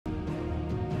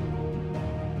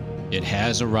It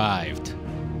has arrived.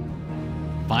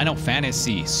 Final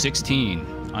Fantasy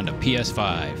 16 on the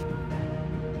PS5.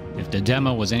 If the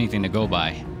demo was anything to go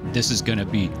by, this is gonna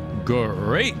be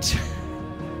great.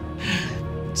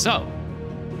 So,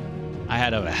 I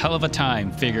had a hell of a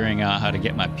time figuring out how to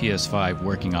get my PS5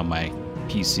 working on my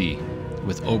PC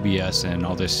with OBS and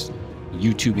all this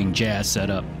YouTubing jazz set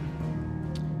up.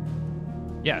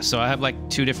 Yeah, so I have like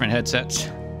 2 different headsets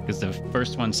because the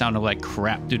first one sounded like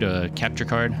crap due to capture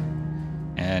card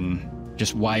and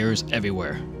just wires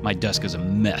everywhere. My desk is a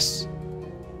mess.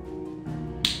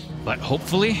 But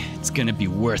hopefully it's gonna be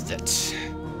worth it.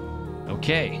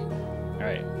 Okay.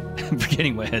 Alright. I'm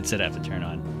forgetting what headset I have to turn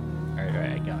on.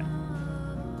 Alright, I got it.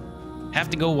 Have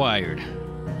to go wired.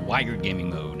 Wired gaming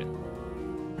mode.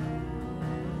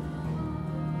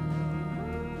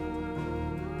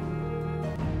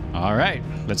 Alright,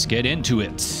 let's get into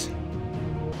it.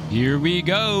 Here we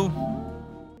go.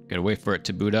 Gotta wait for it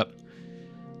to boot up.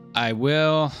 I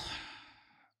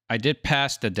did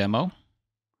pass the demo.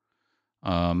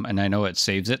 And I know it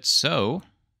saves it, so...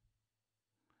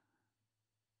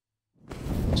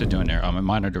 What's it doing there? Oh, my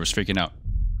monitor was freaking out.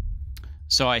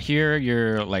 So I hear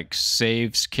your, like,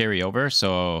 saves carry over,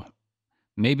 so...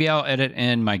 Maybe I'll edit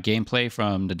in my gameplay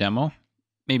from the demo.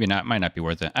 Maybe not, might not be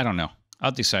worth it. I don't know.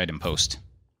 I'll decide in post.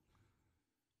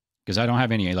 Because I don't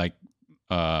have any, like,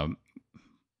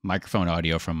 microphone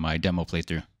audio from my demo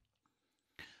playthrough.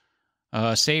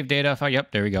 Save data.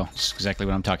 Yep, there we go. That's exactly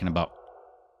what I'm talking about.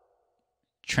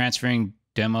 Transferring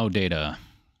demo data.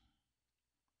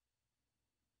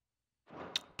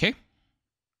 Okay.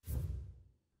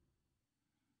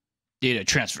 Data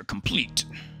transfer complete.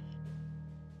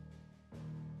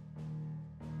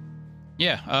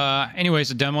 Yeah, anyways,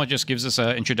 the demo just gives us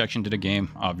an introduction to the game,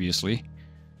 obviously.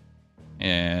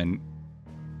 And,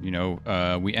 you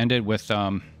know, we ended with,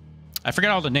 I forget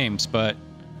all the names, but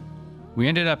we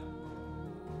ended up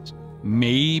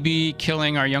maybe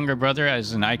killing our younger brother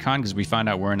as an icon, because we found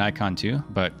out we're an icon too.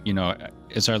 But, you know,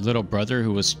 it's our little brother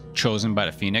who was chosen by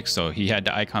the Phoenix, so he had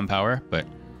the icon power. But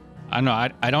I don't know,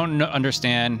 I don't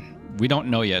understand. We don't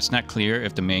know yet. It's not clear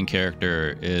if the main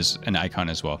character is an icon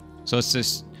as well. So it's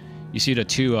this, you see the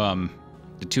two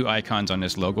icons on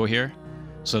this logo here.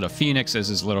 So the Phoenix is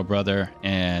his little brother,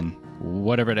 and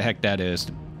whatever the heck that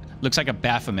is, looks like a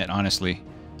Baphomet, honestly.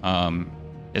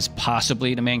 Is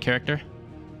possibly the main character.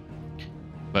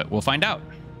 But we'll find out.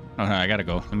 Oh, no, I gotta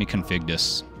go. Let me config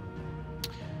this.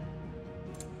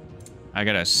 I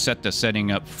gotta set the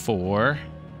setting up for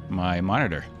my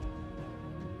monitor.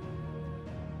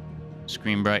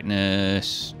 Screen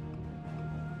brightness.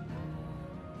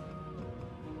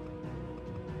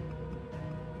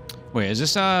 Wait, is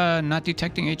this not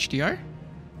detecting HDR?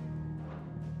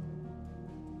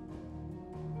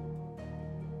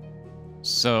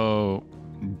 So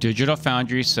Digital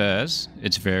Foundry says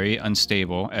it's very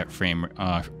unstable at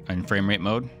in frame rate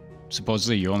mode.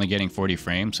 Supposedly you're only getting 40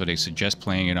 frames, so they suggest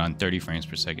playing it on 30 frames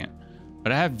per second.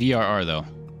 But I have VRR though.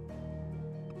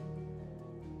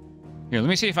 Here, let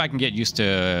me see if I can get used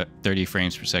to 30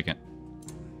 frames per second.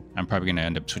 I'm probably gonna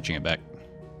end up switching it back.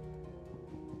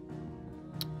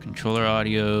 Controller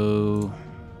audio. Did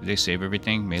they save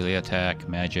everything? Melee attack,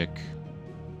 magic.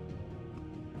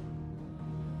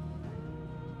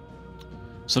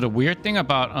 So the weird thing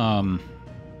about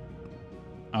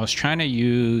I was trying to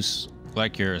use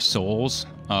like your souls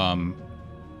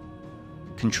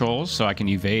controls so I can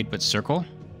evade but circle.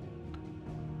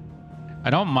 I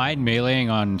don't mind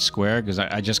meleeing on square because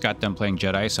I just got done playing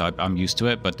Jedi, so I'm used to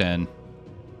it, but then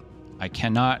I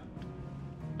cannot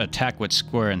attack with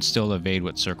square and still evade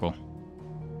with circle.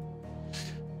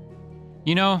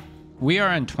 You know, we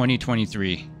are in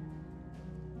 2023.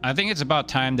 I think it's about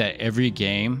time that every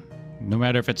game, no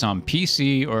matter if it's on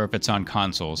PC or if it's on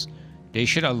consoles, they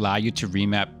should allow you to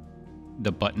remap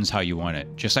the buttons how you want it.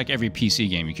 Just like every PC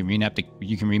game, you can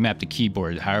remap the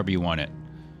keyboard however you want it.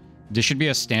 This should be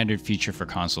a standard feature for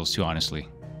consoles too, honestly.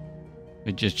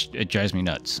 It drives me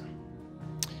nuts.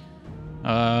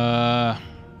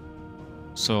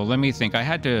 So let me think. I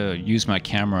had to use my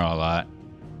camera a lot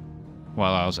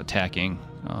while I was attacking.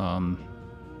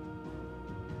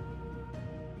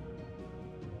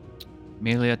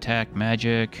 Melee attack,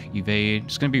 magic, evade.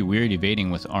 It's gonna be weird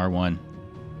evading with R1.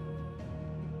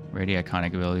 Ready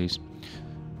iconic abilities.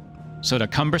 So the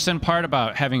cumbersome part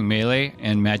about having melee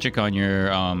and magic on your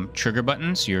trigger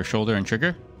buttons, your shoulder and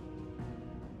trigger,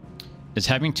 is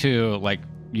having to, like,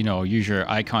 you know, use your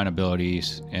icon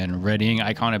abilities and readying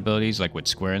icon abilities, like with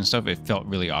square and stuff. It felt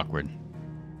really awkward.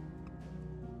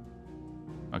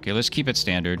 Okay, let's keep it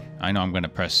standard. I know I'm going to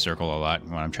press circle a lot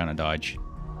when I'm trying to dodge.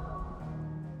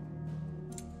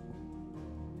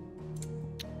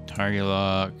 Target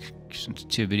lock,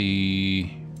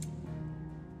 sensitivity.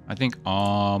 I think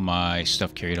all my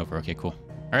stuff carried over. Okay, cool.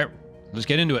 All right, let's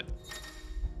get into it.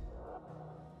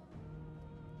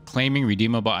 Claiming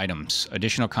redeemable items.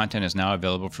 Additional content is now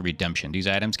available for redemption. These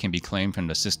items can be claimed from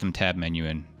the System tab menu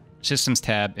and Systems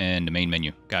tab in the main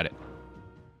menu. Got it.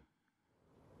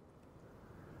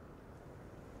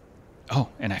 Oh,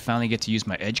 and I finally get to use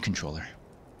my Edge controller.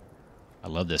 I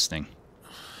love this thing.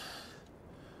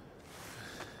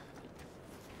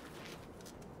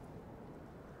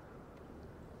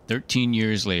 "13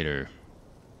 years later."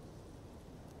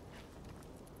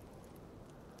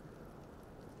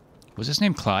 Was his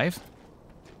name Clive?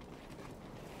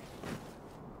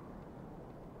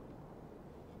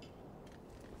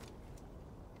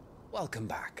 Welcome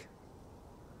back.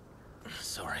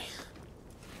 Sorry.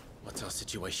 What's our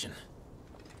situation?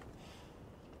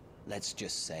 Let's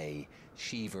just say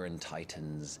Shiva and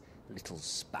Titan's little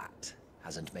spat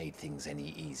hasn't made things any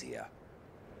easier.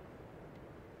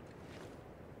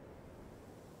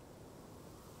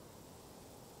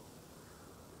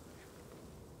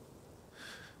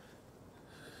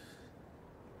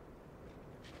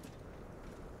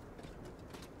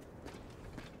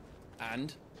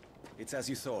 And? It's as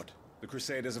you thought. The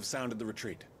Crusaders have sounded the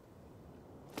retreat.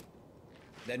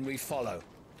 Then we follow.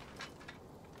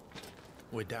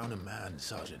 We're down a man,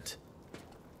 Sergeant.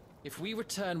 If we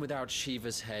return without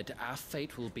Shiva's head, our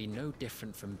fate will be no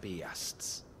different from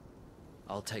Biast's.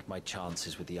 I'll take my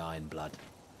chances with the Iron Blood.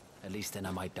 At least then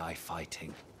I might die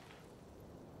fighting.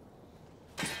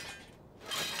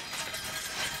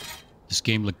 This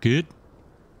game look good?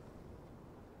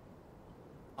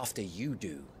 After you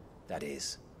do, that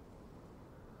is.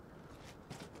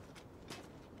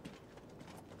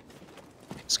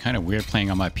 It's kind of weird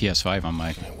playing on my PS5 on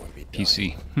my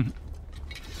PC.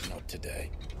 Not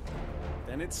today.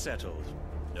 Then it's settled.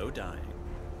 No dying.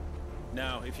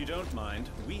 Now, if you don't mind,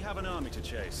 we have an army to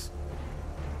chase.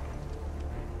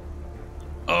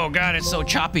 Oh god, it's so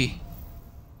choppy.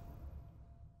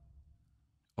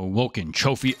 Awoken,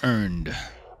 trophy earned.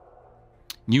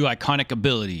 New iconic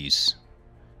abilities.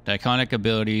 The iconic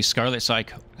abilities Scarlet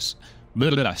Cyclone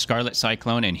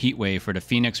and Heatwave for the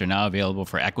Phoenix are now available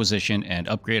for acquisition and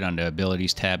upgrade on the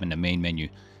abilities tab in the main menu.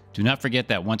 Do not forget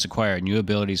that once acquired, new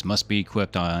abilities must be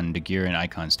equipped on the gear and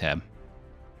icons tab.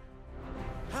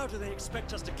 How do they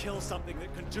expect us to kill something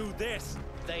that can do this?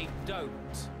 They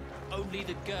don't. Only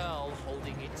the girl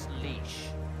holding its leash.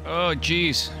 Oh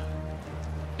jeez.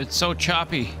 It's so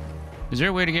choppy. Is there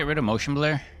a way to get rid of motion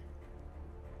blur?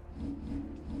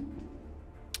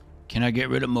 Can I get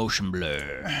rid of motion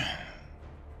blur?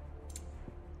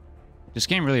 This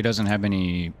game really doesn't have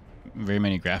very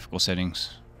many graphical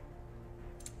settings.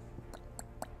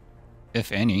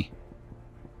 If any.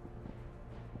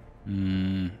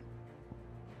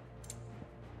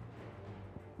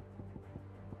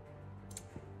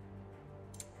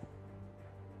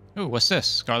 Oh, what's this?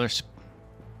 Scarlet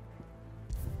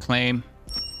Claim.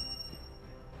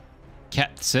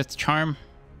 Cat Sith Charm.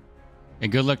 A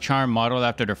good luck charm modeled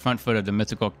after the front foot of the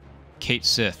mythical Kate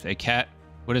Sith. A cat.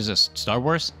 What is this? Star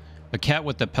Wars? A cat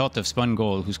with the pelt of spun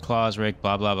gold, whose claws rake,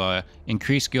 blah blah blah.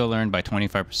 Increased skill earned by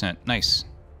 25%. Nice.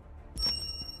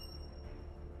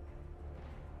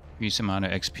 Increase amount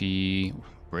of XP.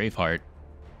 Braveheart.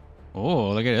 Oh,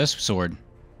 look at this sword.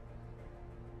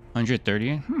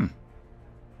 130.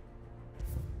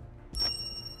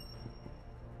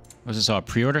 Was this all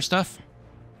pre-order stuff?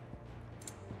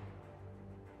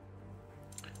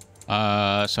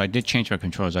 So I did change my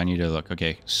controls. I need to look.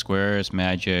 Okay, squares,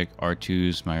 magic,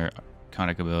 R2's my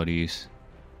iconic abilities.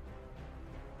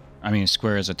 I mean,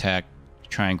 square is attack,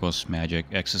 triangles magic,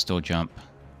 X is still jump.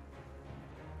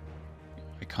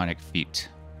 Iconic feat.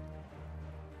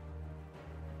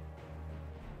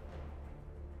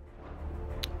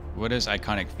 What is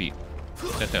iconic feat?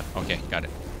 Okay, got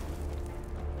it.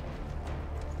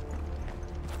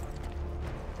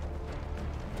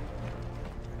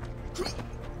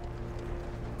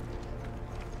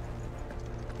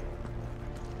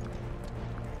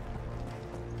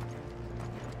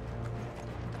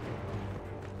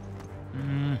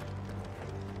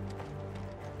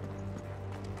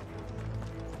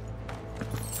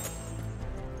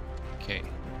 Okay.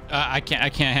 I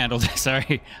can't handle this.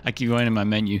 Sorry. I keep going in my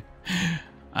menu.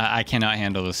 I cannot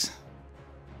handle this.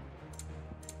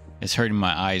 It's hurting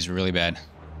my eyes really bad.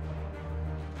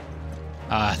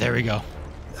 There we go.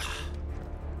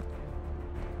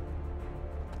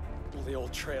 All the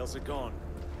old trails are gone.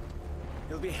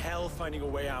 It'll be hell finding a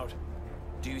way out.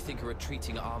 Do you think a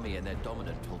retreating army and their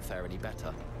dominant will fare any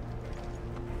better?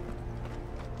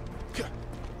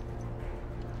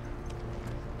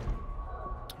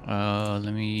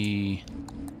 Let me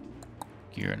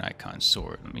gear an icon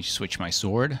sword. Let me switch my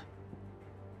sword.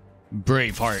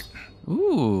 Braveheart.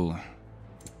 Ooh.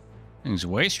 Thing's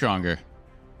way stronger.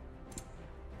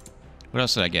 What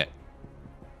else did I get?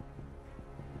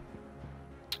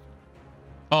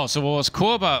 Oh, so what was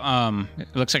cool about it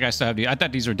looks like I still have I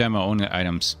thought these were demo only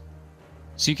items.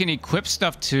 So you can equip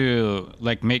stuff to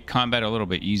like make combat a little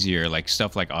bit easier, like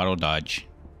stuff like auto dodge.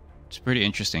 It's pretty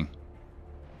interesting.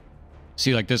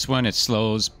 See, like this one, it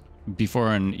slows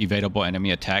before an evadable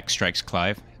enemy attack strikes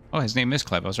Clive. Oh, his name is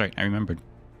Clive. I was right. I remembered.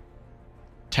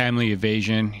 Timely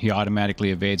evasion. He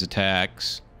automatically evades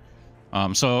attacks.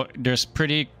 So there's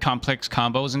pretty complex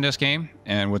combos in this game.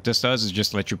 And what this does is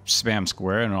just let you spam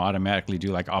square and it'll automatically do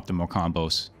like optimal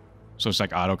combos. So it's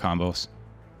like auto combos.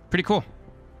 Pretty cool.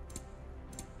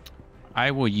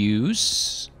 I will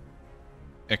use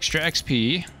extra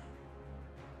XP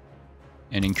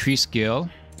and increase skill.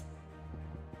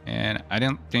 And I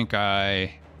don't think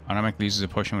I automatically uses a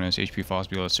potion when its HP falls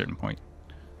below a certain point.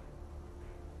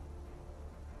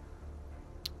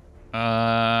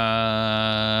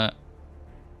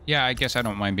 Yeah, I guess I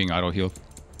don't mind being auto-healed.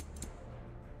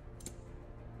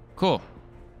 Cool.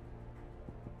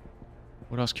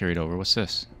 What else carried over? What's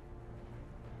this?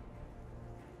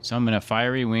 Summon a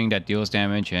fiery wing that deals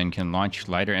damage and can launch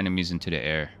lighter enemies into the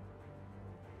air.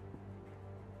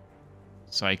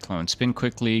 Cyclone. Spin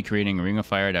quickly, creating a ring of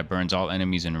fire that burns all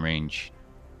enemies in range.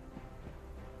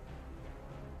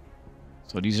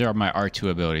 So these are my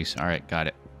R2 abilities. Alright, got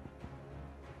it.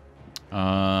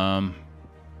 I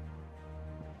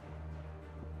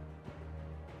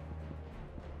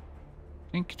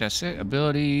think that's it.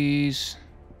 Abilities.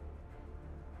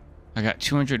 I got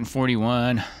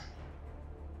 241.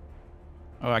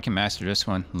 Oh, I can master this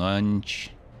one.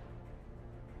 Lunge.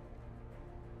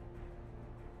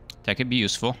 That could be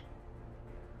useful.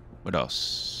 What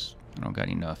else? I don't got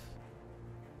enough.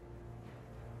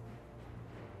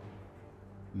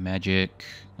 Magic.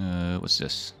 What's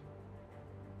this?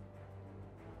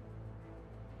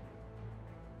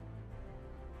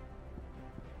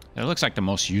 That looks like the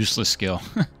most useless skill.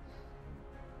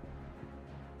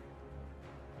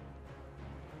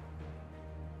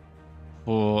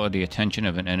 For the attention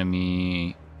of an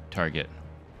enemy target.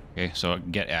 Okay, so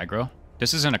get aggro.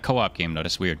 This isn't a co-op game though,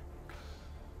 that's weird.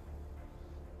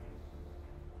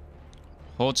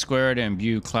 Hold square to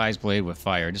imbue Clive's blade with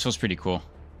fire. This was pretty cool.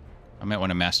 I might want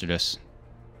to master this.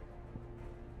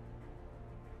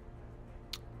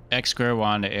 X square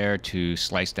while in the air to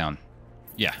slice down.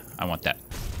 Yeah, I want that.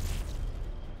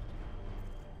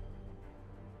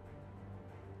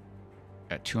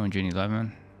 Got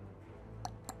 211.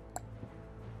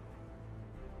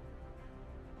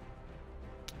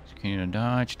 Continue to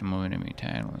dodge. The moment enemy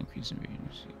attack will increase the vision.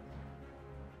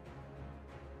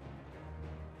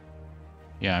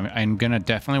 Yeah, I'm gonna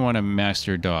definitely want to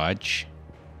master dodge.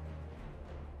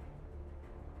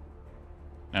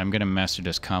 I'm gonna master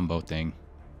this combo thing.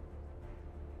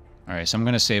 Alright, so I'm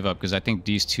gonna save up because I think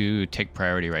these two take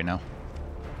priority right now.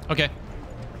 Okay.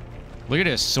 Look at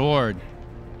this sword.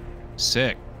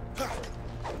 Sick.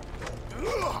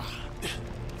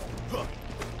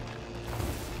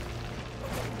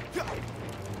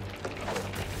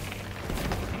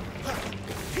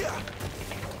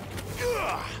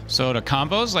 So the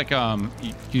combos, like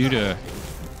you do the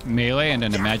melee and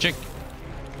then the magic.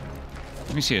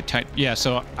 Let me see a tight. Yeah,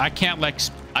 so I can't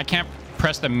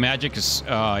press the magic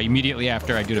immediately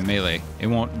after I do the melee. It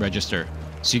won't register.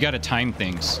 So you got to time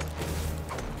things.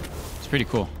 It's pretty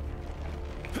cool.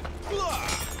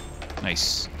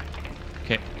 Nice.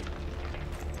 Okay.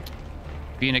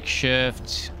 Phoenix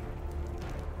shift.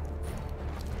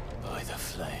 By the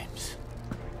flames.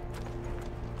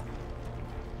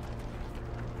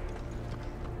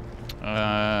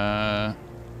 I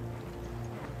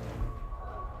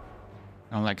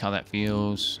don't like how that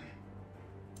feels.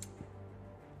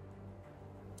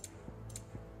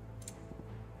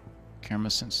 Camera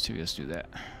sensitivity, let's do that.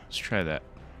 Let's try that.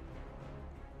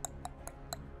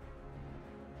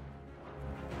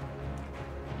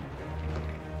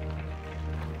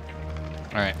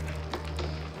 All right.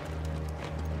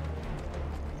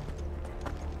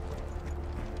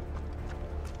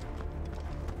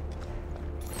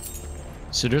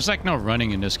 So there's like no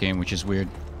running in this game, which is weird.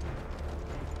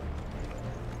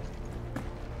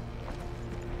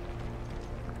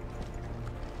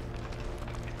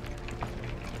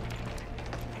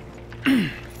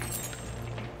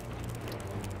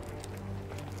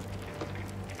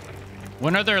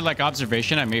 One other like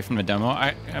observation I made from the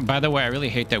demo. By the way, I really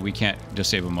hate that we can't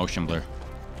disable motion blur.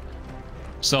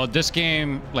 So this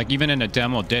game, like even in the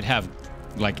demo, did have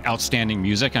like outstanding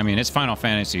music. I mean, it's Final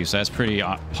Fantasy, so that's pretty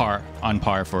on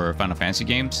par for Final Fantasy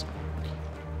games.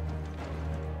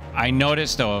 I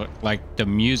noticed though, like the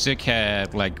music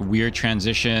had like weird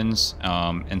transitions,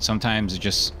 and sometimes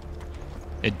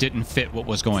it didn't fit what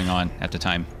was going on at the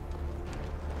time.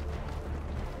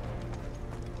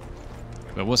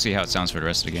 But we'll see how it sounds for the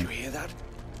rest of the game. You hear that?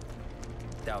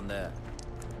 Down there.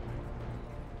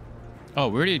 Oh,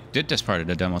 we already did this part of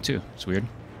the demo too. It's weird.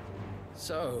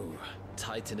 So,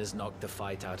 Titan has knocked the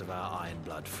fight out of our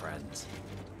Ironblood friends.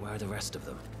 Where are the rest of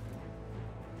them?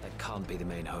 That can't be the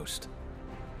main host.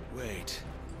 Wait.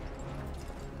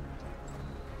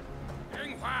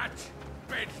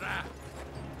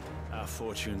 Our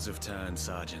fortunes have turned,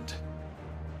 Sergeant.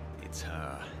 It's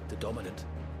her. The Dominant?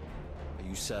 Are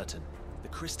you certain? The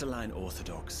Crystalline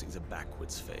Orthodox is a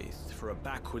backwards faith for a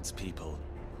backwards people.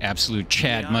 Absolute In the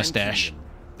Chad Iron mustache. Kingdom,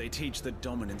 they teach that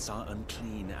dominants are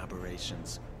unclean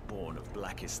aberrations, born of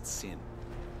blackest sin.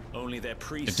 Only their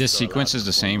priests. If this are sequence allowed is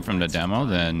the to same perform from the rites of demo, fire.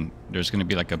 then there's going to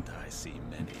be like a I see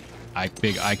many.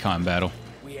 big icon battle.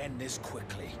 We end this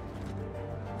quickly.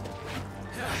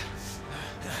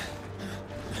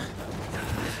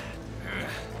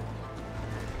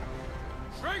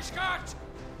 Scott!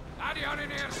 Adion in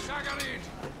here, Sagalid!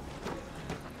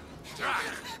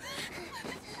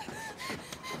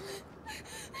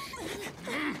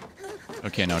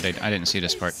 Okay, no, I didn't see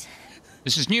this part.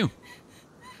 This is new.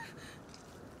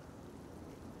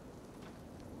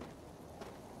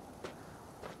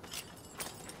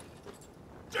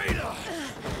 Data!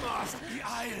 Must be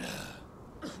iron!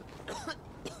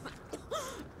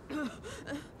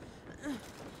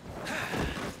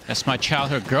 That's my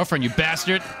childhood girlfriend, you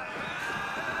bastard.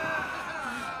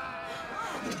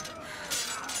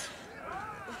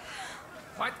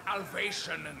 What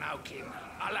Alvation Naukin,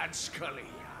 Alan Scully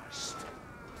asked.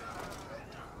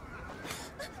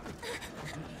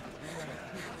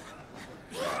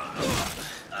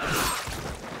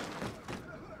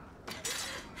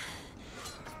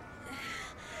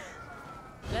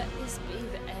 Let this be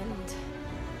the end.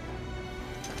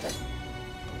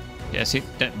 Yeah, see,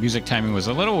 that music timing was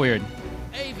a little weird.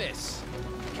 Avis!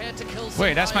 Care to kill some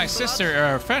Wait, that's my Ironblood? sister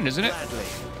or friend, isn't it? Gladly.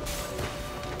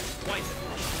 White,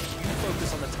 you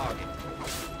focus on the target.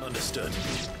 Understood.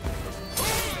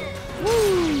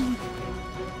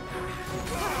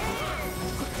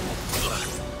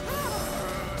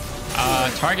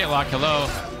 Target lock, hello.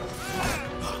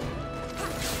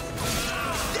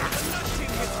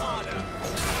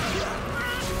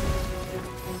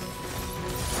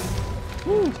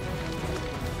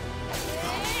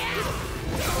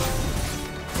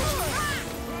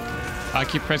 I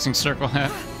keep pressing circle.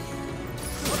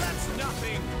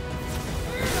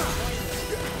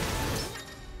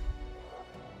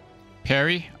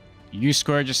 Parry. You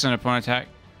score just an opponent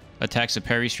attacks a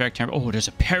parry strike term. Oh, there's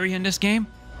a parry in this game?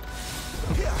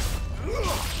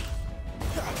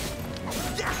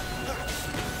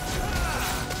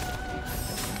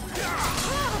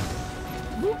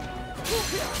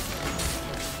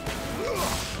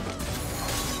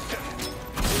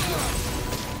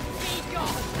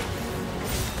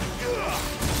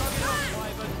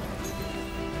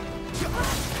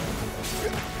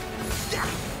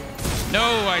 No,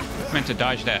 I meant to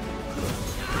dodge that.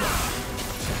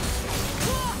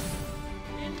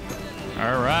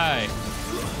 All right.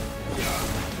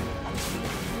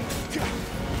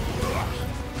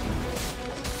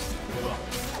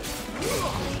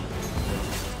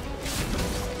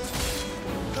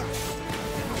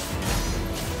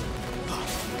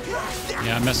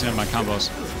 Yeah, I'm messing up my combos.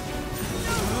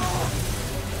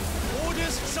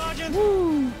 Orders, Sergeant!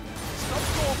 Stop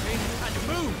talking and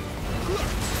move!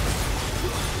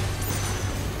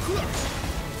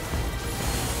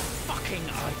 Fucking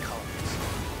icons.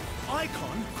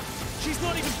 Icon? She's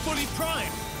not even fully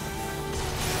primed.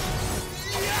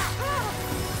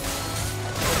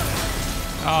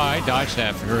 Oh, I dodged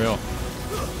that for real.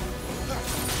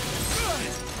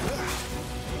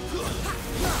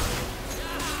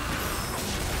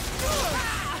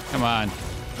 Come on.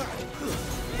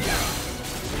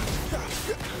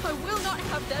 I will not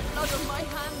have their blood on my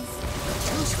hands.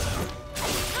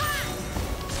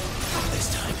 This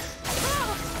time.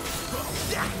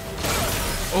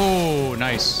 Oh,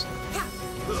 nice.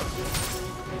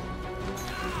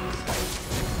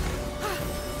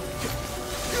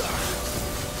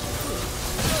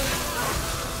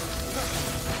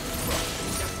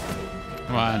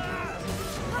 Come on.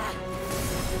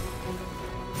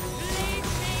 Leave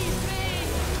me be.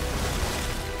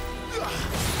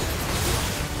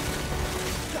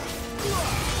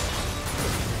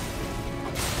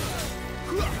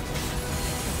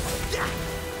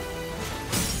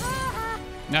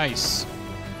 Nice.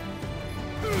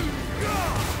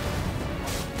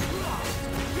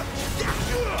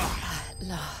 At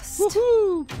last.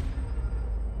 Woohoo!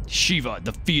 Shiva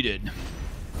defeated.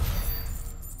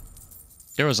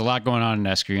 There was a lot going on in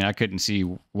that screen. I couldn't see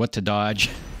what to dodge,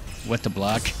 what to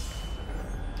block.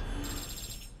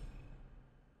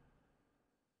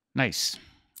 Nice.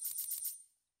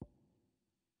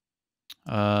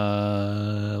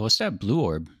 What's that blue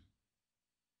orb?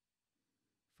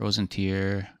 Frozen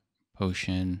tear,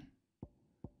 potion.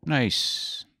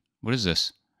 Nice. What is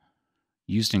this?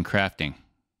 Used in crafting.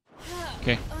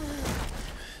 Okay.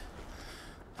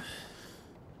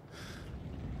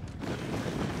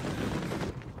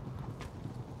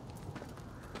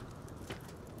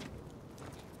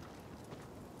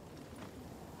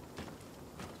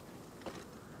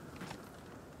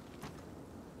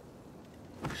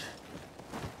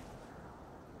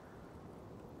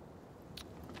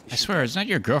 I swear, isn't that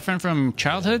your girlfriend from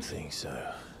childhood? I think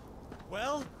so.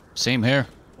 Well, Same hair.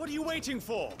 what are you waiting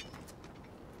for?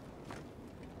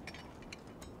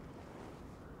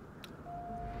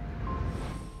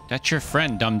 That's your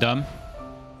friend, dum-dum.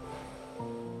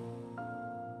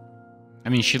 I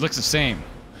mean, she looks the same.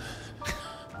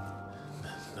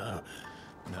 No,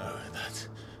 that's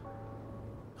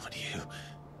not you.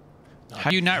 How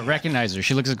do you not recognize her?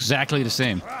 She looks exactly the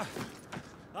same.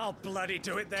 I'll bloody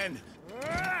do it then.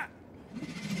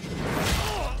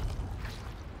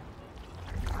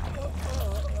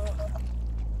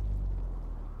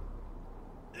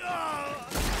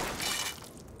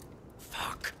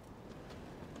 Fuck.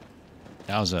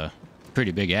 That was a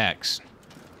pretty big axe.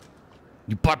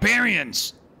 You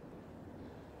barbarians!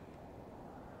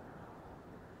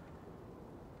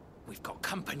 We've got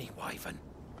company, Wyvern.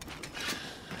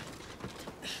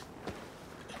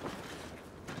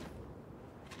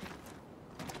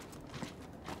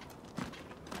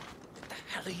 What the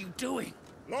hell are you doing?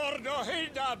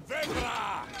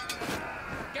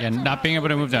 Yeah, not being able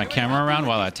to move that camera around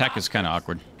while I attack is kind of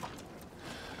awkward.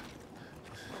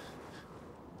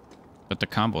 But the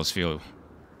combos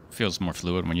feels more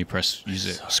fluid when you use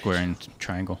it square and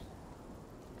triangle.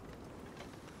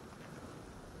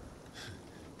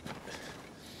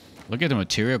 Look at the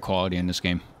material quality in this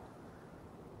game.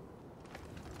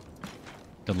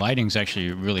 The lighting's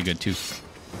actually really good too.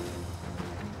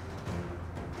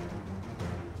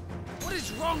 What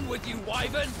is wrong with you,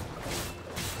 Wyvern?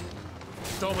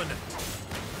 Dominant.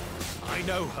 I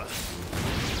know her.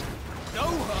 Know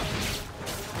her?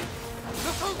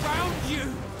 Look around you!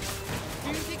 Do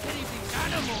you think any of these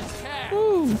animals care?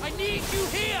 I need you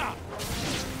here!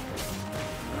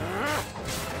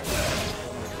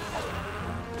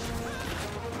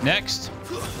 Next.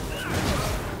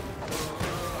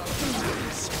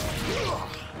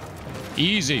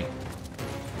 Easy.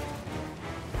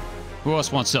 Who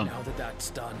else wants some? Now that that's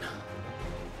done,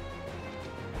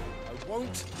 I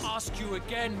won't ask you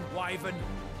again, Wyvern.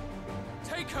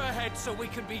 Take her head so we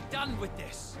can be done with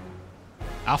this.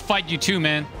 I'll fight you too,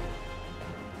 man.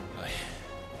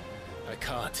 I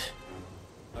can't.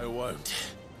 I won't.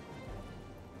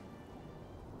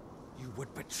 You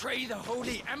would betray the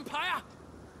Holy Empire?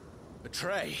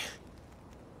 Betray?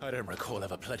 I don't recall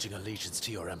ever pledging allegiance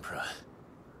to your Emperor.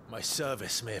 My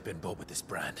service may have been bought with this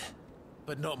brand,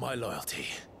 but not my loyalty.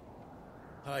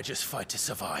 I just fight to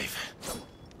survive.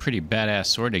 Pretty badass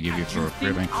sword they give you for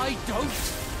ribbing. I don't.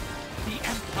 The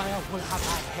Empire will have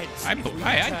our heads. if we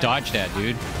I return. dodged that,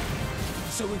 dude.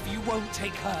 So if you won't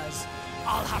take hers,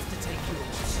 I'll have to take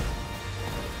yours.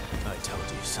 I told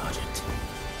you, Sergeant.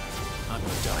 I'm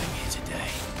not dying here today.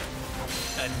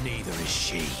 And neither is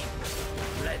she.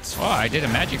 Let's Oh, I did a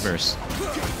magic verse.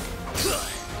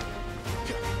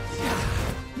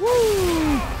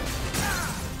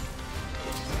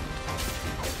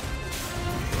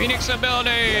 Phoenix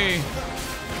ability!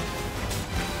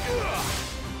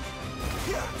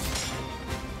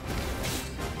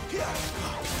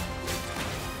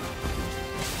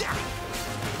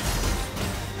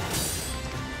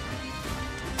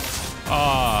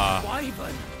 Ah,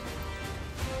 Wyvern!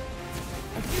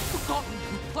 Have you forgotten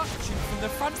who plucked you from the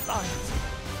front lines?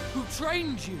 Who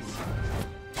trained you?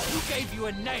 Who gave you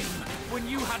a name when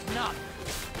you had none?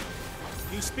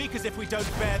 You speak as if we don't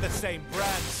bear the same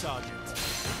brand, Sergeant.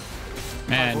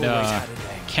 man, always had a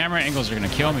name. camera angles are gonna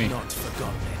kill me. not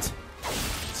forgotten it.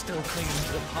 Still clinging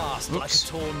to the past like a Oops.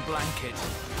 torn blanket.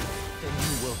 Then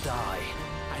you will die,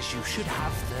 as you should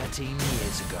have 13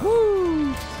 years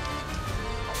ago.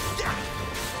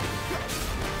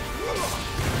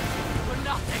 For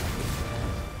nothing.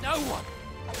 No one.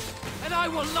 And I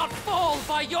will not fall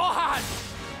by your hand.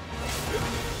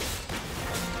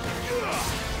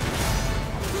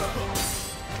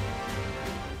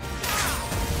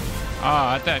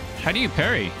 I thought, how do you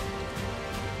parry?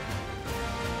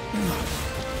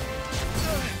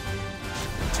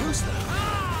 Too slow.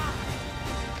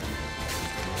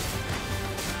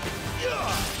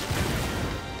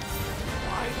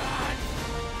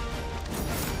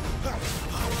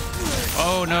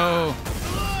 Oh no!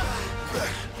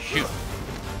 Shoot.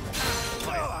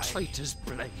 Traitor's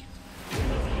blade.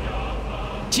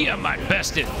 Tiamat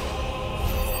bested.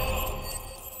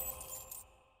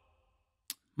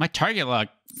 My target lock,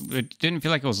 it didn't feel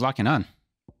like it was locking on.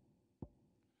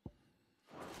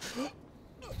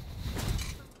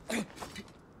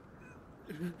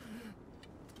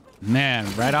 Man,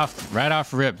 right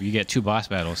off rip, you get 2 boss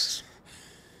battles.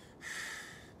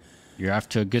 You're off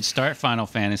to a good start, Final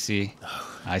Fantasy.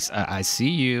 I see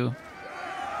you.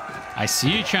 I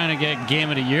see you trying to get Game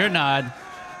of the Year nod.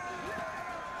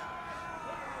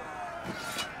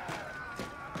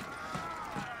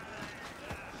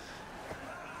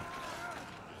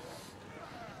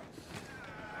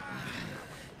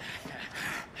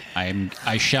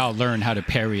 I shall learn how to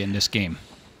parry in this game.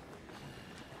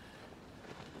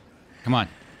 Come on.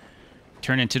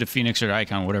 Turn into the Phoenix or the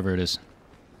Icon, whatever it is.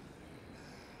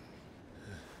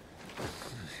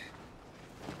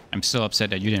 I'm still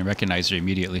upset that you didn't recognize her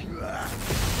immediately.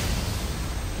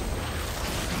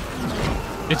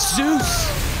 It's Zeus!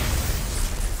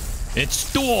 It's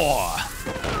Thor!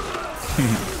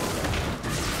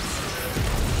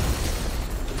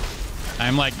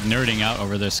 I'm like nerding out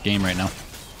over this game right now.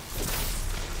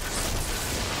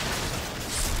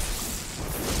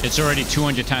 It's already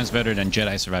 200 times better than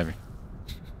Jedi Survivor.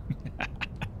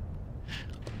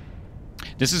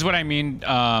 This is what I mean.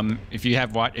 If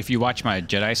you watch my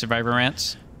Jedi Survivor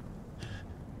rants,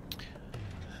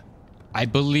 I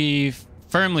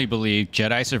firmly believe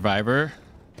Jedi Survivor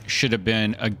should have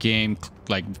been a game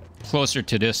like closer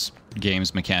to this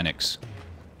game's mechanics,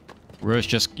 where it's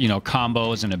just, you know,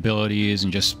 combos and abilities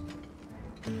and just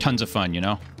tons of fun, you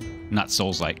know, not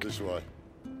Souls-like. This way.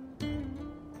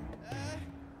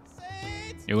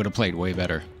 It would have played way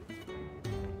better.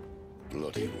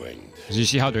 Bloody wind. Did you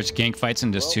see how there's gank fights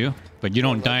in this too? But you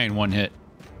don't die in one hit.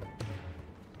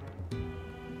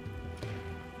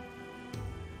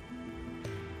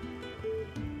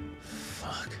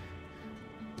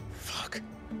 Fuck.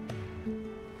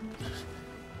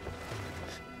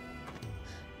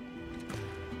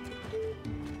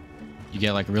 You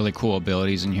get like really cool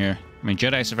abilities in here. I mean,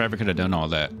 Jedi Survivor could have done all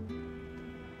that.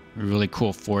 Really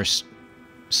cool force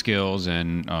skills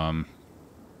and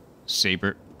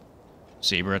saber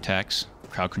attacks,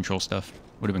 crowd control stuff.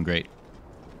 Would have been great.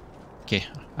 Okay,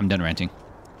 I'm done ranting.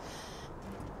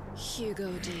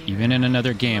 Hugo, dear. Even in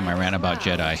another game, I ran about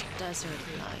Jedi.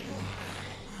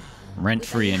 Rent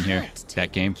free in here.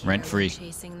 That game, rent free.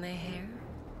 Chasing the hair.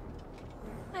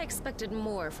 I expected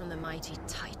more from the mighty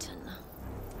Titan.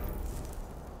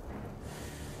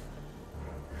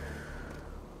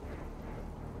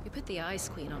 You put the Ice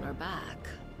Queen on her back.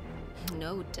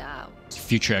 No doubt.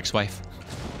 Future ex-wife.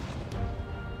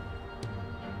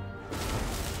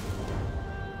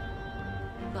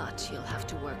 But you'll have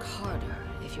to work harder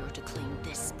if you're to claim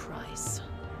this prize.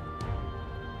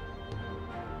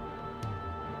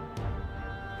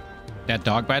 That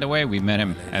dog, by the way, we met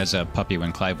him as a puppy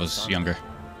when Clive was younger.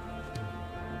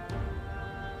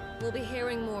 We'll be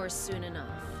hearing more soon enough.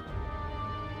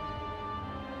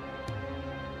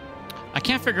 I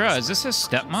can't figure out, is this his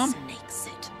stepmom? Snakes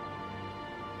it.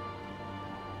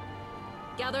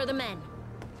 Gather the men.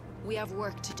 We have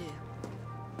work to do.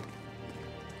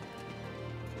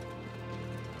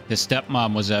 His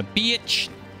stepmom was a bitch.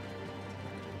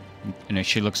 And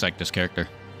she looks like this character.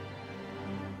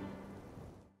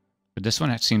 But this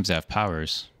one seems to have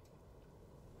powers.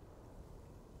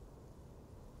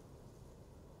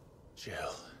 Jill.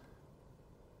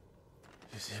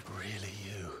 Is it really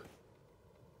you?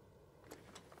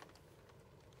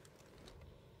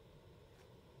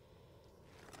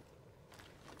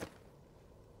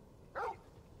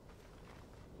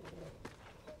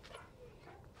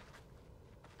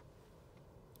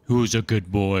 Who's a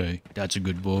good boy? That's a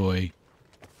good boy.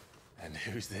 And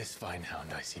who's this fine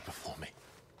hound I see before me?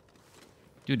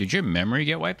 Dude, did your memory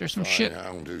get wiped or some shit?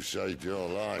 Hound who saved your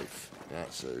life.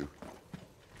 That's who.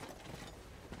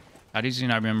 How does he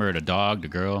not remember the dog, the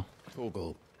girl?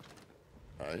 Torgal.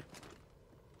 Hey?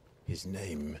 His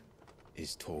name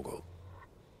is Torgal.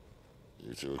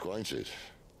 You two acquainted?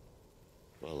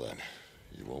 Well then,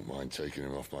 you won't mind taking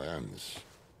him off my hands.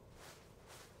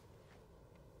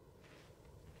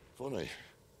 Funny.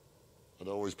 I'd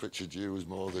always pictured you as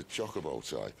more the chocobo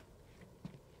type.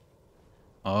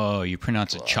 Oh, you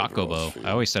pronounce it chocobo.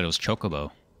 I always thought it was chocobo.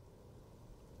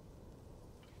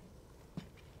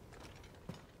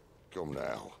 Come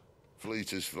now.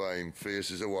 Fleet as flame,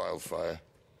 fierce as a wildfire.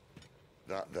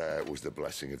 That there was the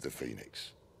blessing of the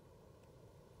Phoenix.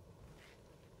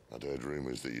 I'd heard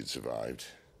rumors that you'd survived,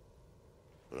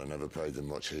 but I never paid them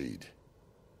much heed.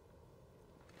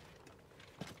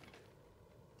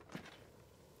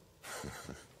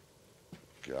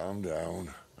 Calm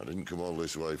down. I didn't come all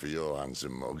this way for your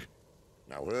handsome mug.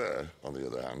 Now her, on the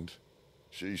other hand,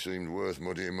 she seemed worth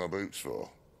muddying my boots for.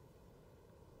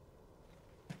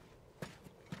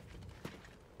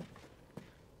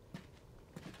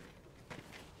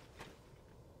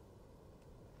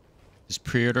 This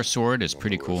pre-order sword is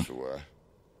pretty cool.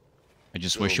 I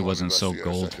just wish it wasn't so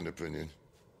gold. Second opinion.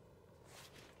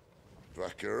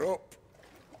 Back her up.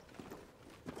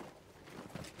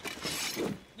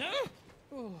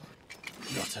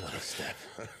 Not another step.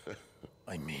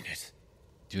 I mean it.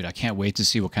 Dude, I can't wait to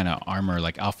see what kind of armor,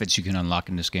 like outfits you can unlock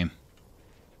in this game.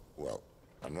 Well,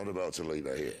 I'm not about to leave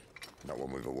her here. Not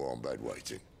one with a warm bed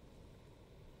waiting.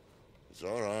 It's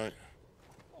all right.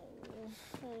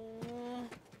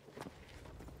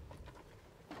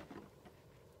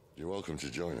 You're welcome to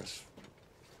join us.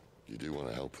 You do want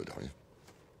to help her, don't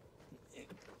you?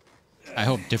 I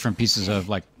hope different pieces of,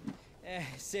 like,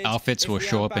 outfits will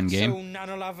show up in game.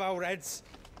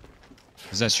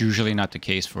 Because that's usually not the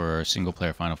case for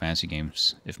single-player Final Fantasy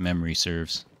games, if memory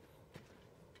serves.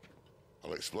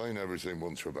 I'll explain everything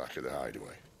once we're back at the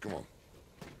hideaway. Come on.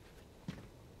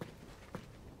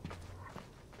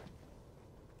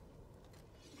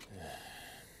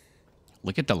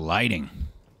 Look at the lighting.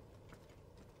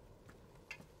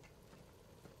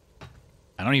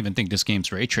 I don't even think this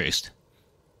game's ray traced.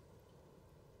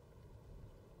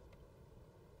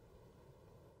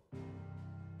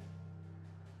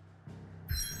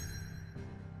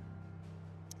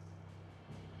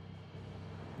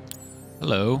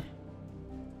 Hello.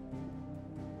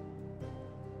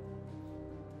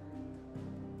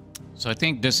 So I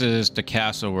think this is the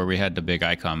castle where we had the big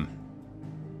icon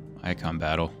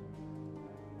battle.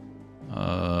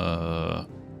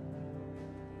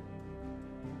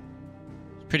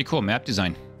 Pretty cool map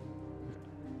design.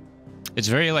 It's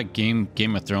very like Game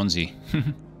of Thronesy.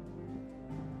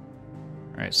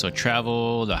 All right, so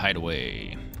travel the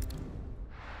hideaway.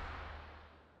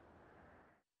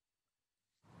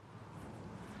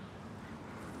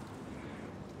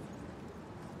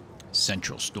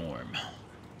 Central Storm.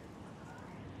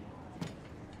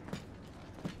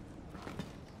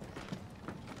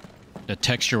 The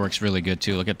texture works really good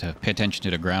too. Look at the, pay attention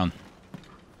to the ground.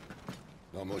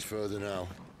 Not much further now.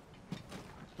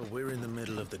 But we're in the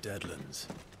middle of the Deadlands.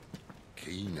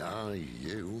 Keen eye,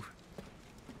 you.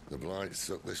 The blight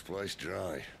sucked this place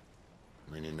dry.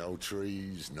 Meaning no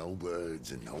trees, no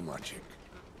birds, and no magic.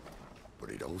 But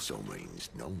it also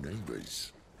means no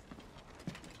neighbors.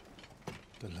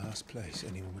 The last place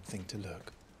anyone would think to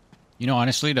look. You know,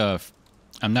 honestly,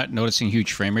 I'm not noticing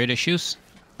huge frame rate issues.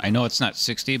 I know it's not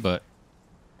 60, but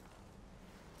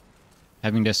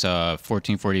having this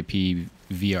 1440p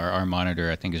VRR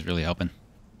monitor, I think, is really helping.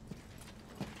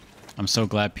 I'm so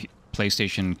glad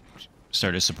PlayStation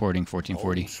started supporting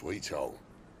 1440. Oh, sweet home.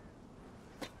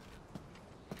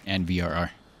 And VRR.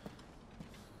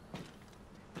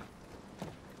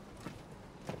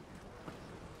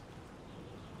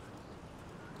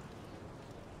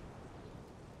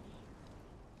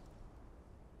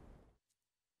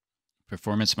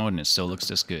 Performance mode, and it still looks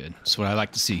this good. That's what I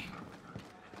like to see.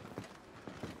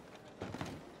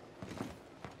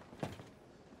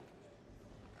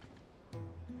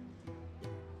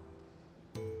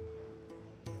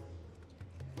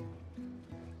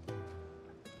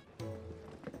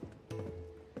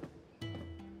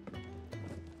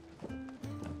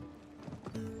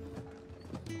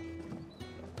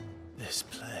 This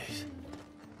place.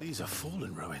 These are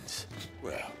fallen ruins.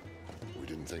 Well, we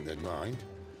didn't think they'd mind.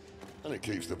 And it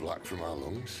keeps the black from our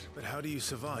lungs. But how do you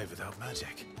survive without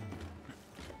magic?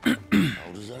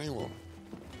 How does anyone?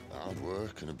 Hard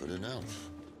work and a bit of nerve.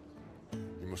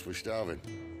 You must be starving.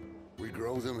 We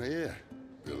grow them here,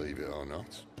 believe it or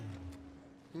not.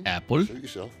 Apple? Suit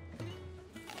yourself.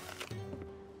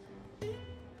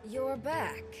 You're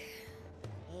back.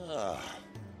 Ah,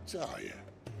 Talia.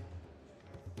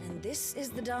 And this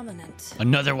is the Dominant.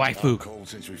 Another waifu. Cold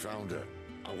since we found her.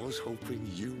 I was hoping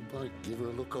you might give her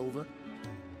a look over.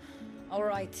 All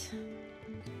right.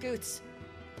 Goots,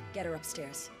 get her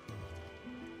upstairs.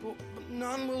 But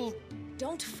none will...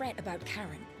 Don't fret about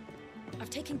Karen. I've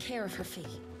taken care of her fee.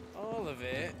 All of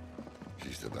it?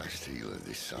 She's the best healer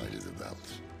this side of the belt.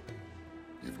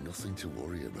 You've nothing to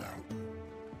worry about.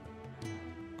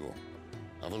 Go on,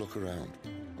 have a look around.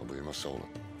 I'll be in my solar.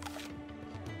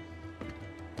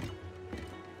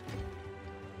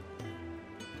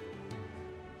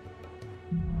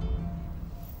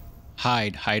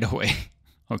 Hideaway.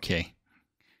 Okay.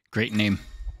 Great name.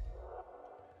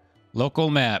 Local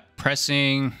map.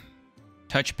 Pressing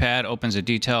touchpad opens a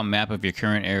detailed map of your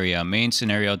current area. Main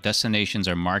scenario destinations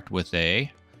are marked with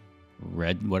a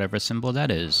red whatever symbol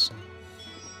that is.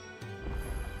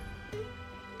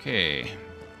 Okay.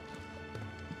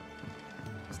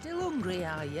 Still hungry,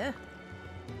 are you?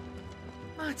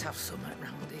 Might have something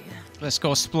round here. Let's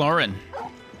go exploring.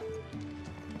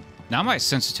 Now my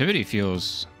sensitivity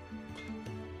feels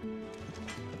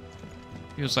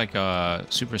like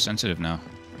super sensitive now.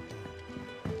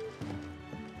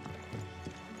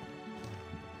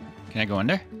 Can I go in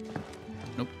there?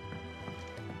 Nope.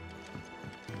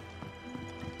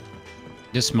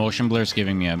 This motion blur is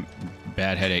giving me a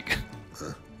bad headache.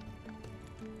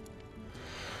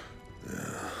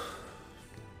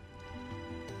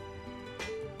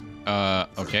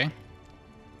 Okay.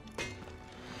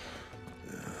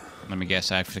 Let me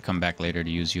guess, I have to come back later to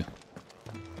use you.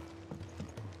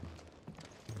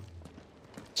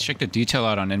 Let's check the detail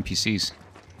out on NPCs.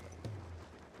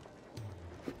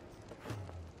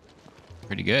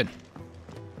 Pretty good.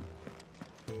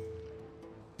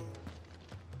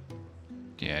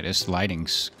 Yeah, this lighting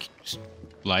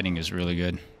is really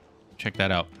good. Check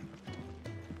that out.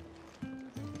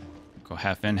 Go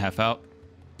half in, half out.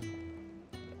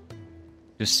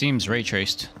 This seems ray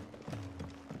traced.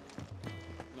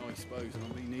 I suppose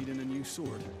I'll be needing a new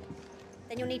sword.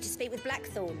 Then you'll need to speak with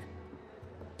Blackthorn.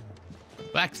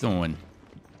 Blackthorn.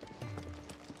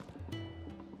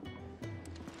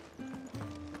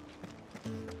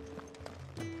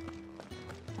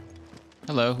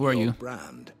 Hello, who are you?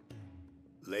 Brand.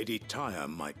 Lady Tyre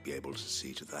might be able to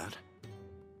see to that.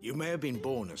 You may have been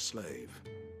born a slave,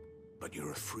 but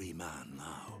you're a free man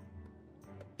now.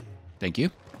 Thank you.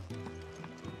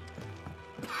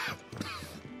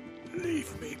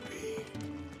 Leave me be.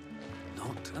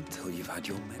 Not until you've had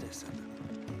your medicine.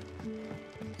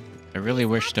 I really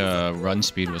wish the run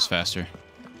speed was faster.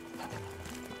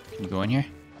 Can you go in here?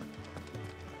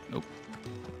 Nope.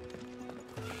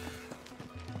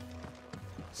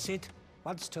 Sid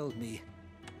once told me,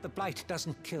 the blight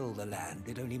doesn't kill the land,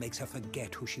 it only makes her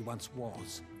forget who she once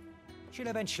was. She'll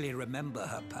eventually remember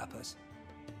her purpose.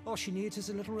 All she needs is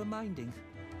a little reminding.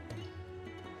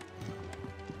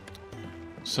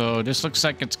 So this looks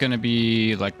like it's gonna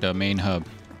be like the main hub.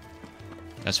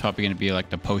 That's probably gonna be like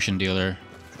the potion dealer.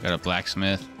 Got a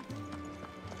blacksmith.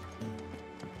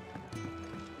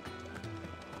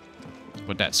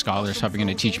 With that scholar's probably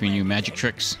gonna teach me new magic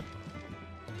tricks.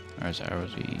 Did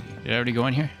I already go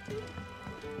in here?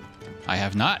 I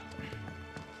have not.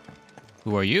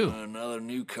 Who are you? Another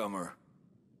newcomer.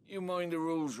 You mind the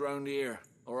rules round here,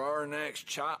 or our next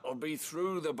chat will be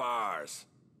through the bars.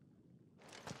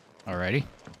 Alrighty.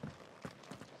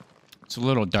 It's a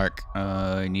little dark.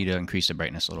 I need to increase the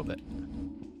brightness a little bit.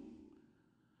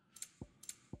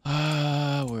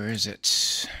 Where is it?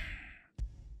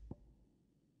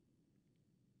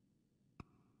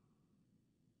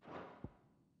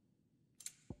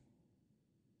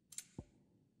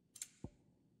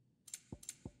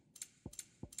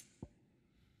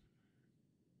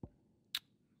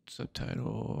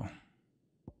 Subtitle.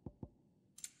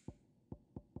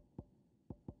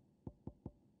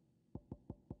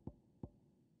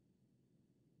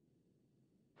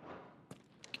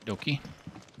 Okie dokie.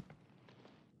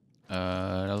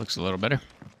 That looks a little better.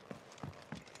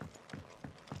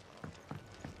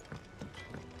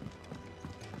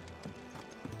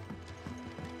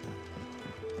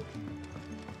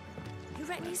 You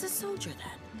reckon he's a soldier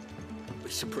then? Be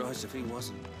surprised if he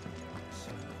wasn't.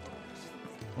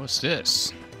 What's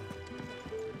this?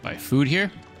 Buy food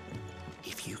here?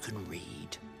 If you can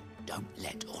read, don't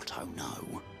let Otto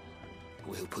know.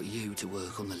 We'll put you to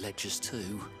work on the ledgers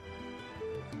too.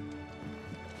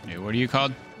 Hey, what are you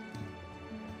called?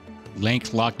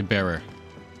 Lank Locked Bearer.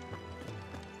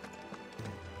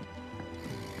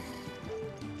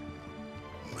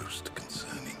 Most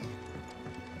concerning.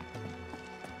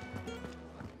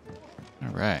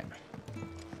 Alright.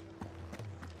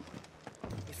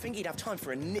 You'd think he'd have time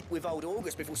for a nip with old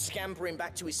August before scampering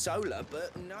back to his solar,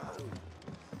 but no.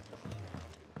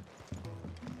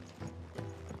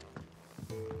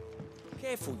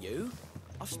 Careful, you.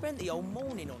 I've spent the whole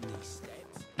morning on these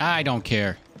steps. I don't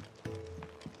care.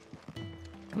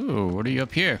 Ooh, what are you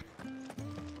up here?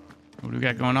 What do we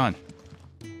got going on?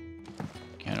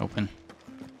 Can't open.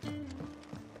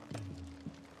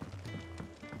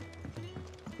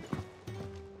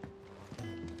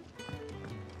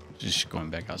 Just going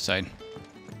back outside.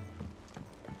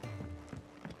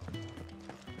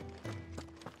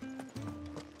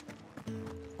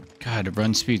 God, the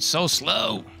run speed's so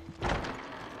slow.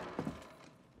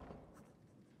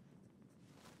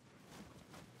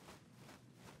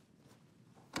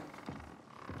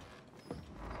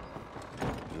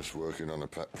 Just working on a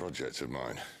pet project of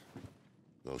mine.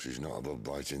 Though she's not above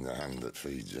biting the hand that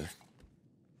feeds her.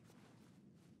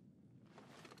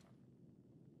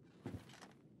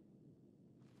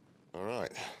 All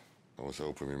right. I was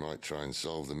hoping we might try and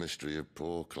solve the mystery of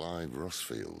poor Clive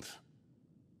Rossfield.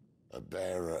 A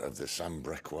bearer of the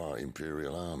Sambrequois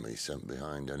Imperial Army sent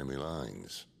behind enemy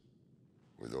lines.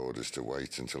 With orders to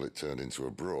wait until it turned into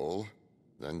a brawl,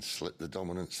 then slit the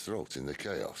dominant's throat in the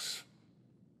chaos.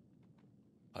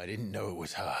 I didn't know it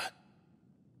was her.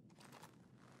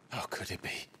 How could it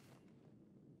be?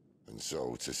 And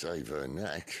so, to save her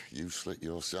neck, you slit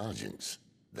your sergeants,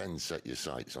 then set your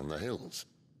sights on the hills.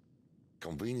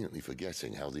 Conveniently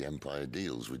forgetting how the Empire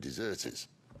deals with deserters.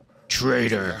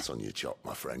 Traitor. That's on your chop,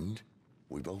 my friend.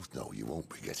 We both know you won't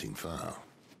be getting far.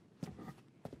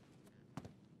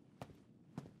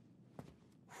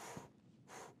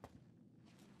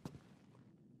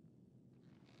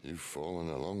 You've fallen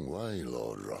a long way,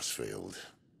 Lord Rossfield.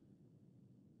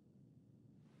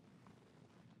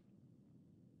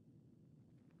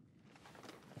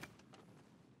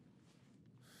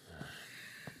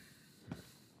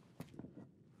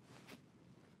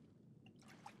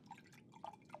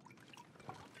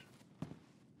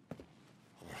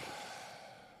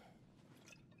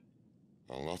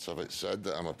 I'll not have it said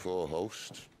that I'm a poor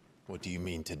host. What do you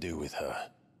mean to do with her?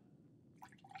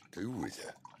 Do with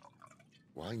her?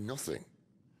 Why, nothing.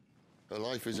 Her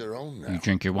life is her own now. You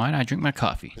drink your wine, I drink my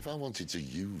coffee. If I wanted to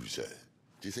use her,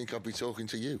 do you think I'd be talking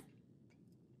to you?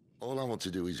 All I want to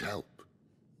do is help.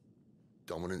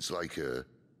 Dominants like her,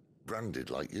 branded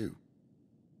like you.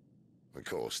 Of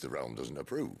course, the realm doesn't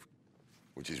approve,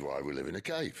 which is why we live in a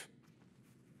cave.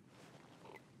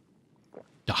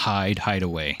 To hide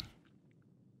away.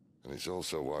 And it's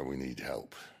also why we need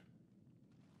help.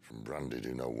 From branded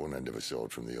who know one end of a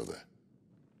sword from the other.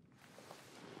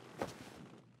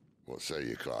 What say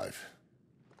you, Clive?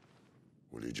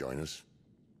 Will you join us?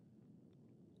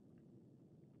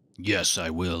 Yes, I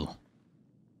will.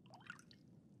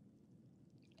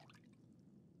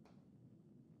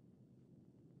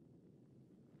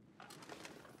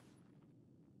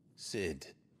 Sid,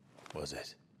 was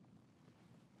it?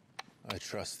 I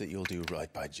trust that you'll do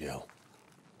right by Jill.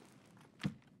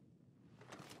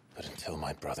 But until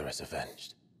my brother is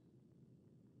avenged,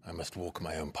 I must walk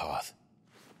my own path.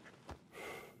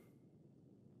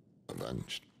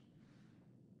 Avenged?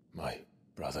 My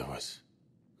brother was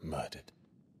murdered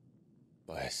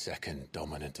by a second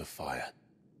dominant of fire.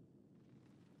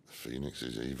 The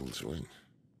Phoenix's evil twin.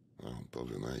 Oh,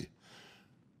 bugger me.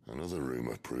 Another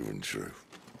rumor proven true.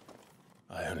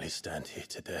 I only stand here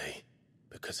today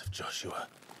because of Joshua.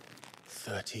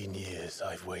 13 years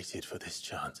I've waited for this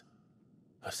chance.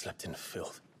 I've slept in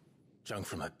filth, drunk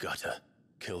from a gutter,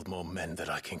 killed more men than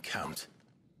I can count.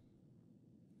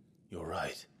 You're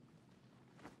right.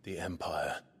 The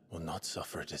Empire will not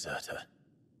suffer a deserter.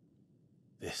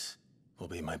 This will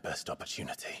be my best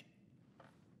opportunity.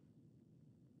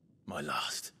 My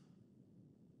last.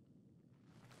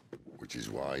 Which is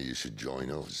why you should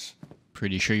join us.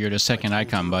 Pretty sure you're the second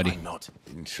icon, buddy. I'm not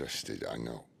interested, I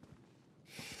know.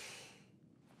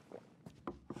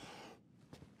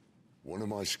 One of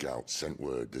my scouts sent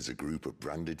word there's a group of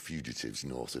branded fugitives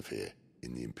north of here,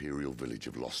 in the Imperial village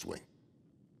of Lostwing.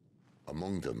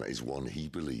 Among them is one he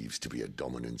believes to be a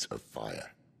dominant of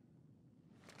fire.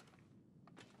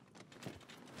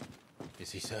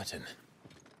 Is he certain?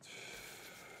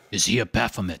 Is he a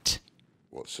Baphomet?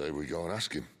 What say we go and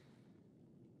ask him?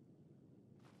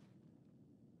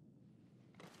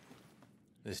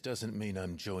 This doesn't mean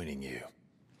I'm joining you.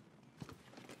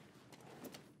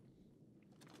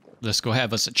 Let's go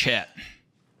have us a chat.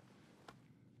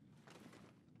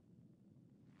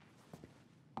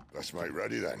 Let's make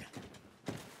ready then.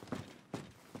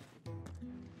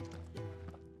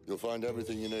 You'll find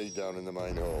everything you need down in the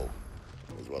main hall,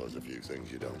 as well as a few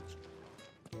things you don't.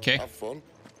 Okay. Have fun.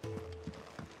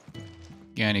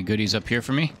 Got any goodies up here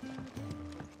for me?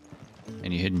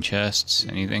 Any hidden chests?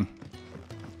 Anything?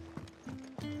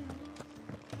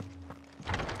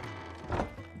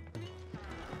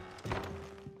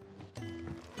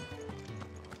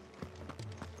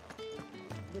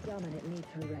 The dominant needs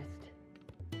her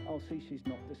rest. I'll see she's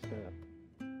not disturbed.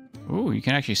 Ooh, you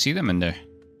can actually see them in there.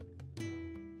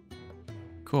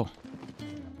 Cool.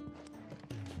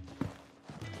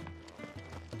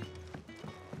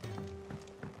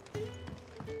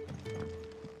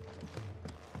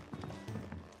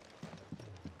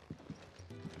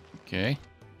 Okay.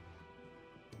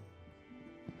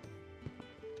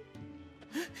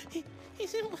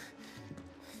 He's in...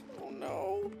 Oh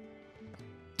no.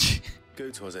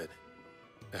 Goot was it?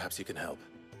 Perhaps you can help.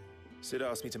 Sid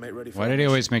asked me to make ready for Why do they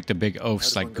always make the big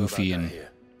oafs like Goofy and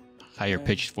higher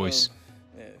pitched voice?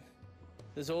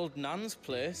 There's old Nan's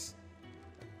place.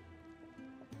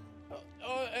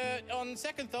 On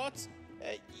second thoughts,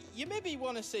 you maybe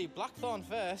want to see Blackthorn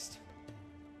first.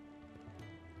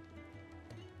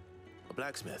 A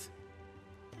blacksmith.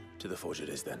 To the forge it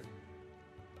is then.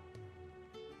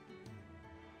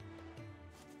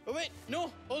 Oh wait,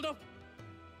 no, hold up.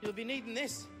 You'll be needing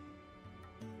this.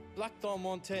 Blackthorn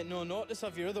won't take no notice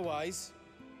of you otherwise.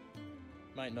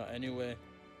 Might not anyway.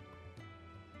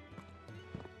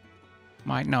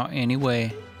 Might not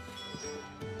anyway.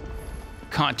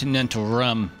 Continental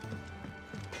rum.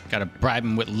 Gotta bribe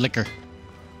him with liquor.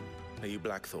 Are you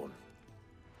Blackthorn?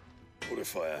 What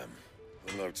if I am?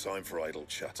 I've no time for idle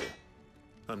chatter.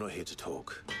 I'm not here to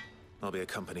talk. I'll be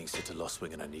accompanying Sid to Lost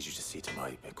Wing and I need you to see to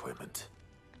my equipment.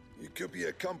 You could be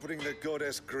accompanying the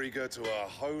goddess Krieger to a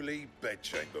holy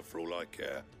bedchamber for all I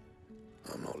care.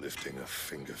 I'm not lifting a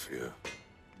finger for you.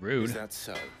 Rude. Is that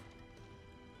so?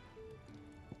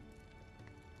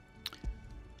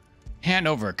 Hand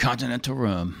over continental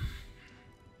rum.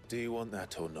 Do you want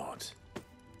that or not?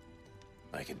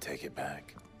 I can take it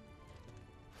back.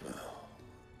 Oh,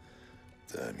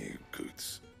 damn you,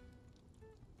 Goots.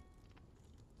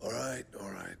 All right.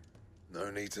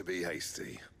 No need to be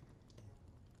hasty.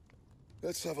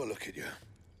 Let's have a look at you.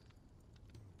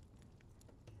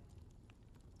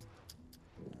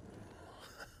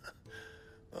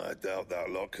 I doubt that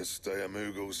lot could stay a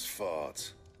Moogle's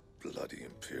fart. Bloody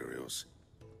Imperials.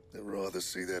 They'd rather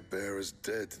see their bearers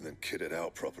dead than kitted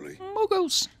out properly.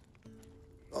 Moogles.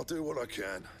 I'll do what I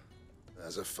can,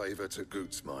 as a favor to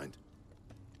Goot's mind.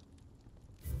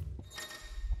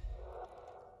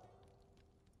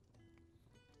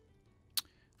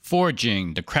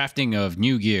 Forging, the crafting of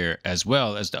new gear, as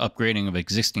well as the upgrading of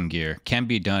existing gear, can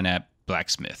be done at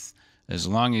Blacksmith, as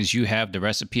long as you have the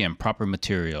recipe and proper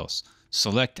materials.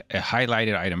 Select a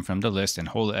highlighted item from the list and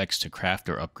hold X to craft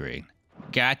or upgrade.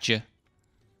 Gotcha.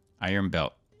 Iron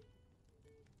belt.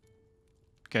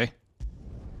 Okay.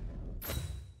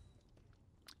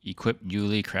 Equip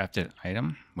newly crafted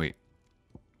item. Wait.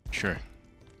 Sure.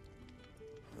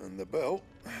 And the belt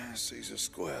sees a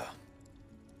square.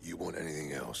 You want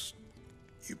anything else,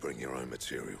 you bring your own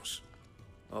materials.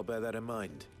 I'll bear that in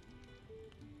mind.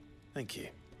 Thank you.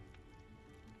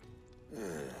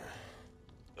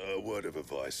 A word of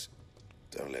advice.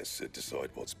 Don't let Sid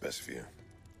decide what's best for you.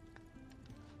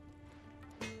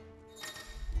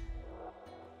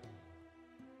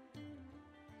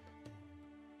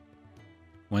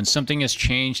 When something is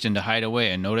changed in the hideaway,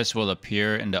 a notice will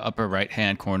appear in the upper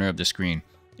right-hand corner of the screen.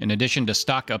 In addition to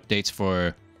stock updates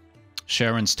for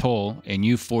Sharon's Toll, and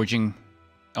new forging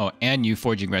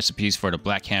recipes for the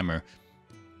Black Hammer.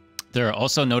 There are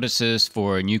also notices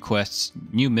for new quests,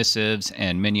 new missives,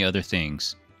 and many other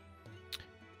things.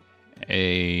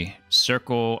 A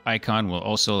circle icon will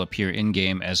also appear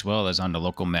in-game as well as on the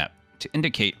local map to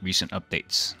indicate recent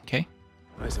updates. Okay?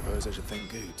 I suppose I should thank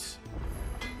Goots.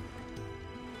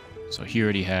 So he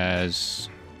already has...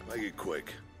 Make it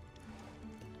quick.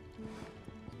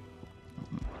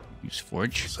 Use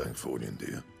forge. Same forging, do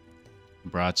you?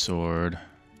 Broadsword.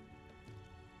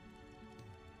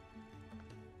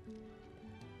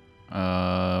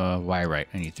 Why right?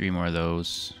 I need 3 more of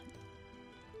those.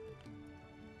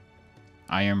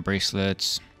 Iron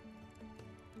bracelets.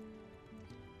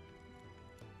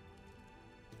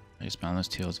 Nice balance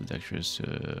tails of dexterous.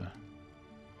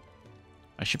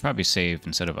 I should probably save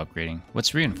instead of upgrading.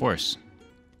 What's reinforce?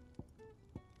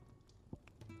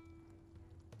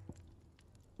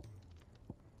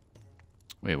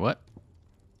 Wait, what?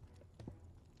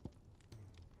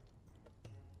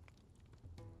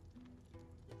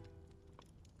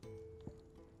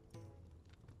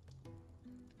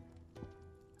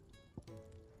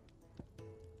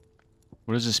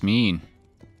 What does this mean?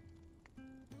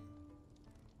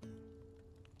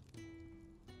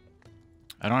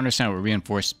 I don't understand what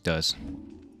reinforce does.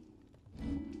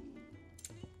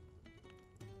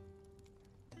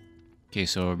 Okay,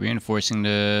 so reinforcing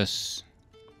this.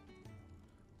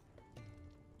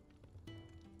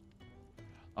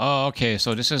 Oh, okay,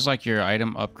 so this is like your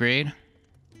item upgrade.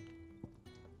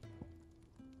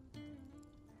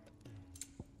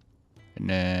 And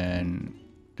then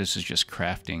this is just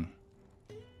crafting.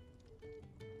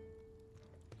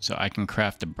 So I can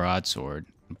craft a broadsword.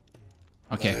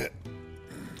 Okay.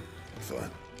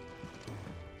 Fine.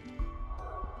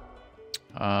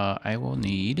 I will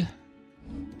need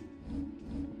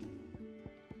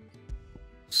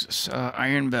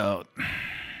iron belt.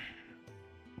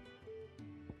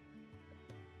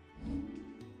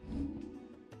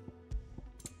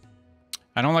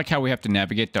 I don't like how we have to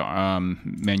navigate the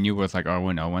menu with like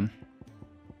R1, L1.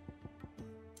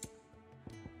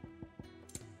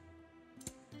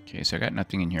 Okay, so I got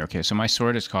nothing in here. Okay, so my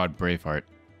sword is called Braveheart.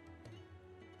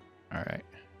 Alright.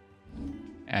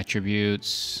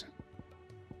 Attributes.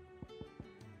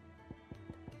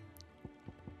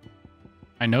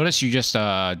 I noticed you just,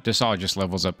 this all just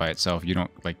levels up by itself. You don't,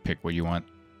 like, pick what you want.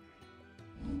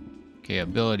 Okay,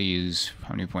 abilities.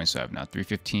 How many points do I have now?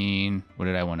 315. What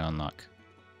did I want to unlock?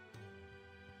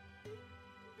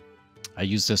 I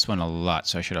use this one a lot,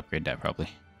 so I should upgrade that probably.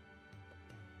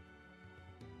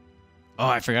 Oh,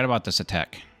 I forgot about this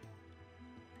attack.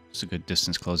 It's a good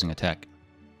distance closing attack.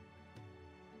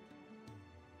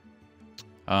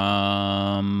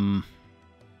 I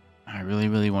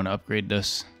really want to upgrade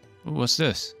this. Ooh, what's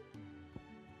this?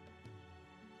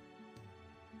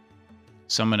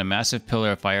 Summon a massive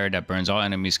pillar of fire that burns all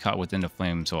enemies caught within the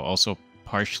flames, while also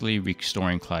partially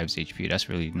restoring Clive's HP. That's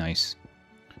really nice.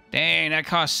 Dang, that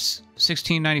costs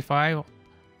 $16.95.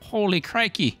 Holy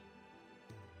crikey.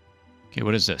 Okay,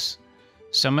 what is this?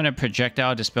 Summon a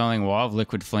projectile dispelling wall of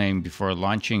liquid flame before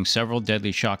launching several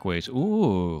deadly shockwaves.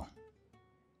 Ooh.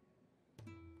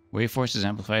 Wave force is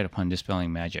amplified upon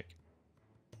dispelling magic.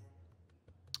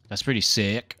 That's pretty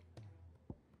sick.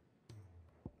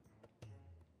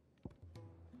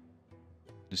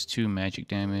 There's 2 magic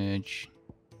damage.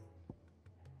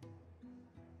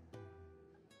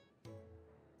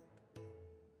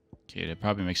 Okay, that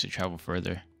probably makes it travel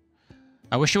further.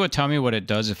 I wish it would tell me what it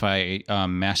does if I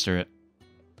master it.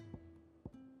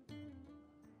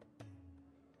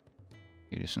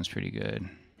 Okay, this one's pretty good.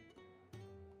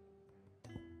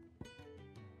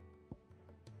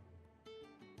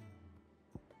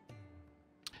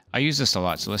 I use this a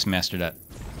lot, so let's master that.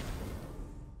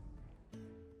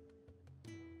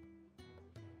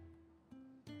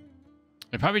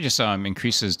 It probably just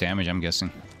increases damage, I'm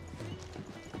guessing.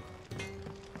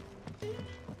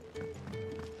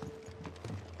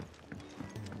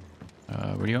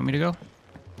 Where do you want me to go?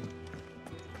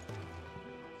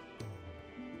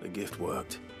 The gift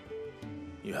worked.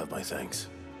 You have my thanks.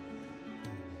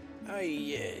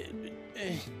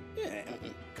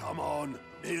 Come on,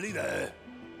 nearly there.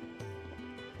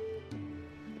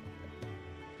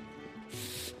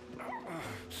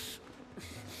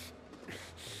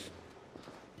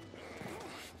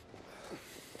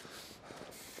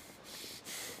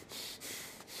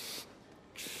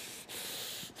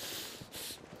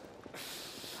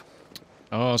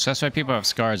 Oh, so that's why people have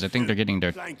scars. I think they're getting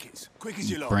their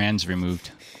brands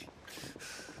removed.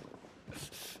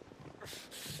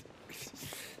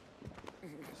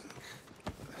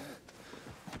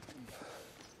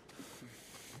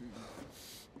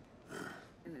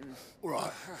 All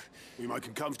right, we make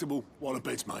him comfortable while the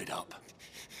bed's made up.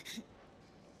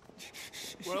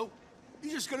 Well,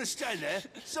 you're just gonna stand there?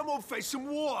 Someone fetch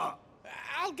some water.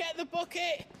 I'll get the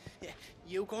bucket.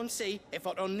 You go and see if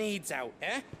Otto needs out,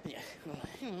 eh?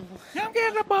 I'm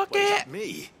getting a bucket. Wait,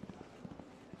 me?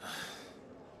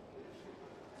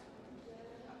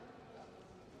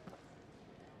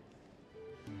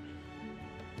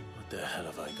 What the hell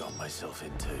have I got myself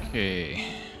into? Okay.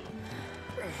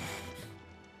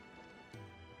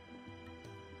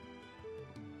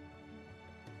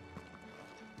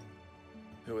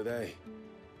 Who are they?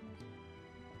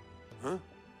 Huh?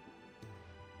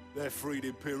 They're freed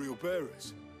Imperial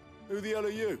bearers. Who the hell are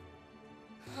you?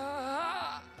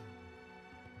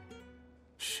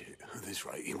 Shit, at this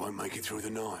rate, he won't make it through the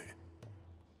night.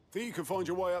 Think you can find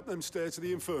your way up them stairs to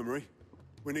the infirmary?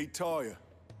 We need Tyre.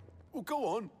 Well, go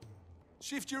on.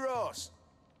 Shift your ass.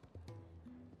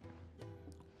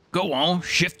 Go on,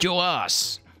 shift your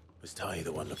ass. Was Ty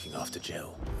the one looking after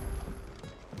Jill?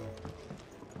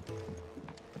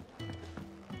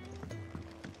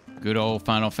 Good old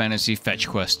Final Fantasy fetch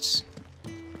quests.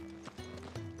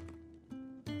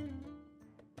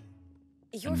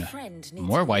 Your friend needs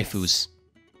more rest. waifus.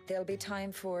 There'll be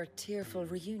time for tearful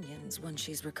reunions when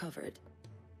she's recovered.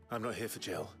 I'm not here for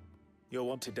Jill. You're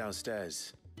wanted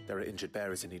downstairs. There are injured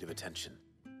bearers in need of attention.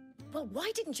 Well,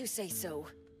 why didn't you say so?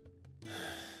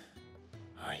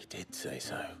 I did say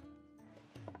so.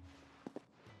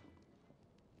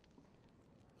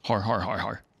 Har, har, har,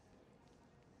 har.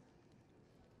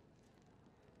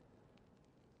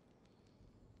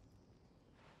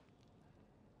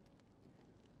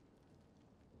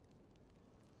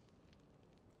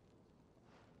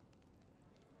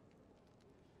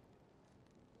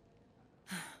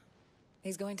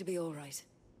 He's going to be all right.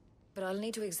 But I'll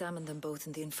need to examine them both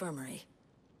in the infirmary.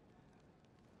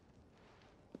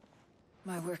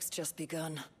 My work's just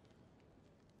begun.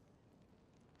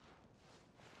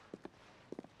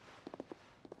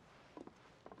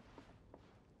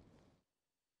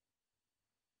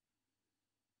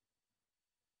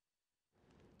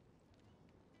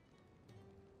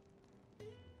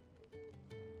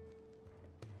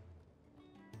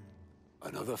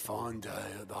 Another fine day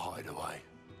at the hideaway.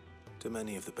 Do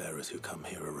many of the bearers who come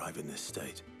here arrive in this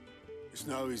state? It's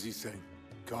no easy thing,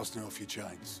 casting off your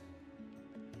chains.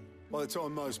 By the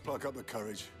time most pluck up the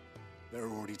courage, they're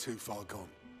already too far gone.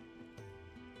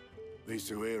 These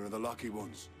two here are the lucky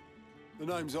ones. The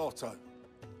name's Otto.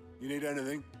 You need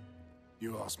anything?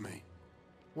 You ask me.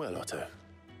 Well, Otto,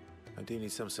 I do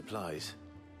need some supplies.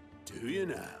 Do you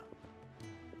now?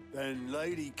 Then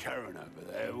Lady Karen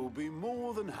over there will be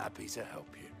more than happy to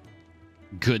help you.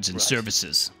 Goods and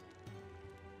services.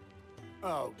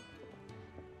 Oh,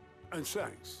 and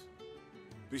thanks.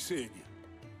 Be seeing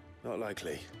you. Not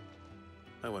likely.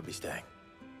 I won't be staying.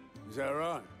 Is that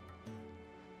right?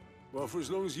 Well, for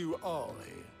as long as you are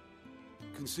here,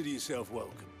 consider yourself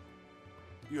welcome.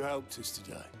 You helped us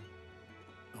today,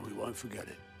 and we won't forget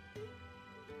it.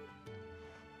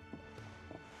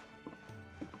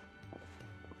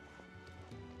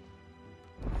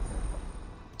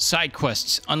 Side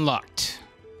quests unlocked.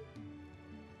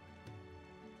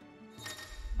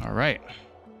 All right.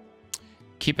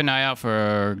 Keep an eye out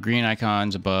for green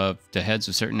icons above the heads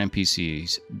of certain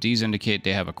NPCs. These indicate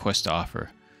they have a quest to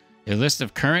offer. A list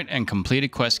of current and completed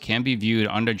quests can be viewed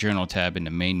under Journal tab in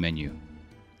the main menu.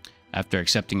 After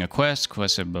accepting a quest blah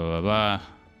blah blah.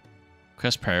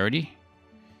 Quest priority.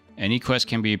 Any quest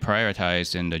can be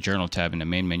prioritized in the Journal tab in the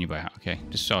main menu by... Okay,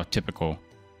 this is all typical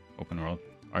open world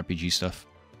RPG stuff.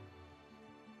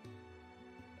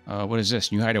 What is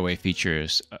this? New hideaway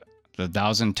features. The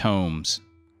 1,000 Tomes.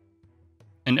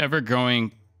 An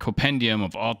ever-growing compendium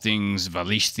of all things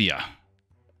Valisthea.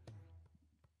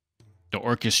 The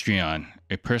Orchestrion.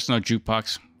 A personal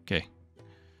jukebox. Okay.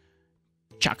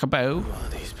 Chocobo. Who are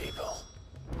these people?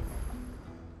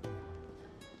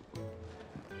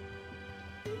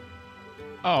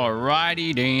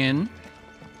 Alrighty then.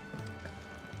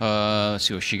 Let's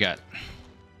see what she got.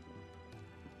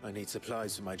 I need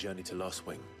supplies for my journey to Lost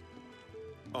Wing.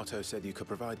 Otto said you could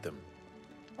provide them.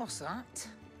 What's that?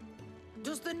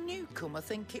 Does the newcomer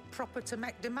think it proper to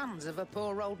make demands of a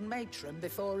poor old matron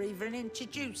before even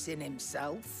introducing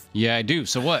himself? Yeah, I do.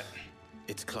 So what?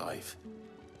 It's Clive.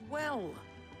 Well,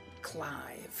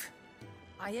 Clive,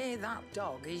 I hear that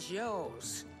dog is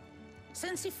yours.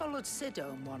 Since he followed Sid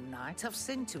home one night, I've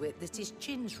seen to it that his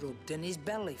chin's rubbed and his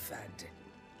belly fed.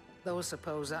 Though I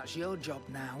suppose that's your job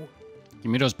now.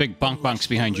 Give me those big bonks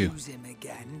behind you. Lose him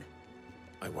again.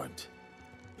 I won't.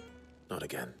 Not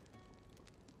again.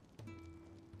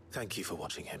 Thank you for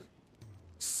watching him.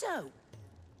 So,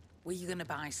 were you gonna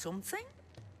buy something?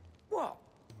 What?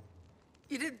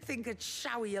 You didn't think I'd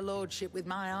shower your lordship with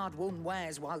my hard-won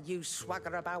wares while you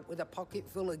swagger about with a pocket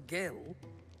full of gil?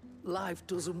 Life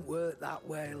doesn't work that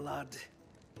way, lad.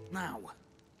 Now,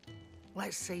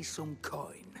 let's see some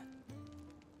coin.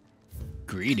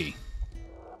 Greedy.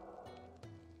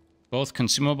 Both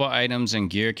consumable items and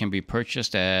gear can be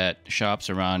purchased at shops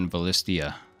around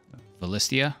Valisthea.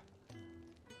 Valisthea?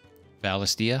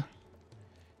 Valisthea?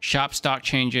 Shop stock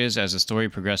changes as the story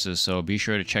progresses, so be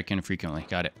sure to check in frequently.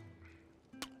 Got it.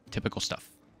 Typical stuff.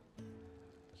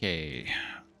 Okay.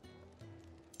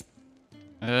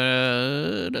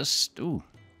 Ooh.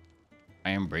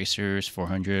 Iron bracers,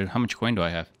 400. How much coin do I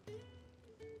have?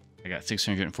 I got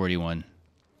 641.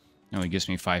 It only gives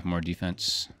me 5 more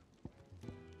defense.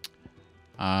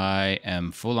 I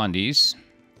am full on these.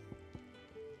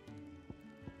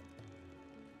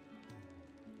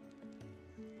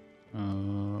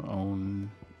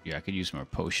 Yeah, I could use more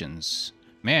potions.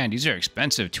 Man, these are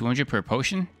expensive. 200 per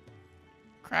potion?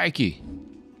 Crikey.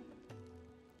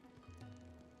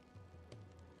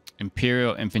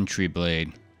 Imperial Infantry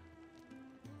Blade.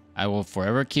 I will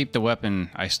forever keep the weapon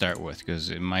I start with,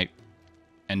 because it might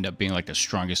end up being like the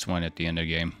strongest one at the end of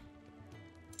the game.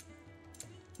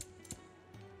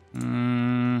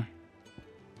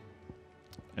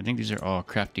 I think these are all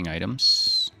crafting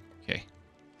items. Okay.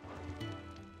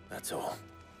 That's all.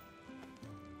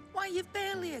 Why, you've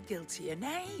barely a guilty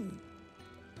name.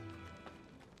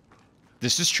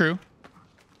 This is true.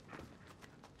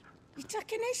 You're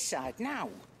taking his side now.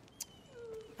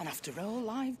 And after all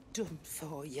I've done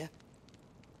for you.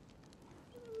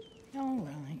 All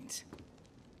right.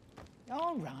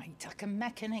 All right, I can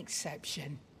make an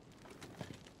exception.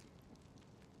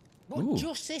 But Ooh.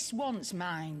 just this once,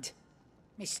 mind.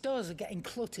 My stores are getting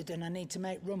cluttered and I need to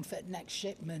make room for the next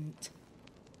shipment.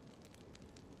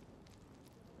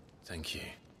 Thank you.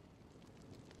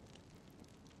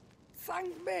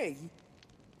 Thank me?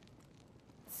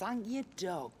 Thank your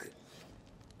dog.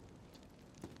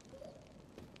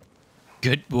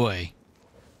 Good boy.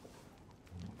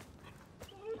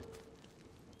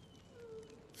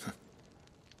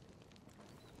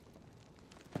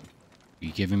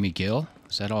 You giving me gil?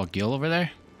 Is that all gil over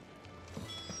there?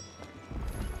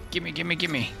 Gimme, gimme,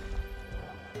 gimme.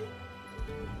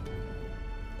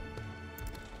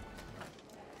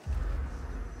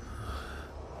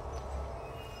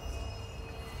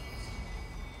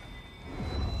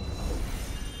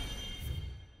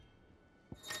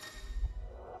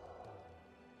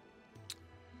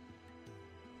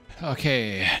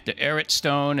 Okay, the Arid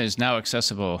Stone is now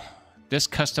accessible. This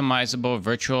customizable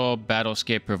virtual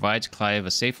battlescape provides Clive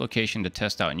a safe location to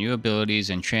test out new abilities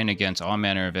and train against all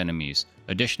manner of enemies.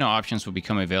 Additional options will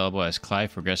become available as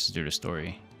Clive progresses through the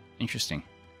story. Interesting.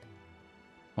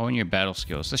 Hone your battle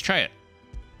skills. Let's try it.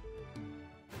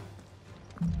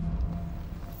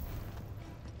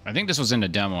 I think this was in the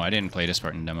demo. I didn't play this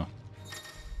part in the demo.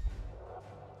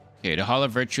 Okay, the Hall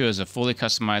of Virtue is a fully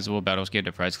customizable battlescape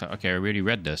that provides... Okay, I already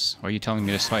read this. Why are you telling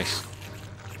me this twice?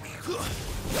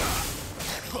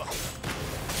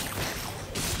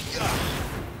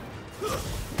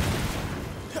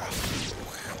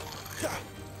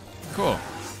 Cool.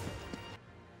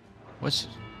 What's...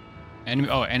 Enemy...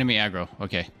 Oh, enemy aggro.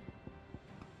 Okay.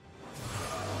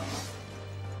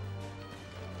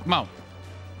 Come on.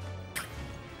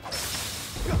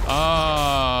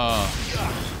 Oh...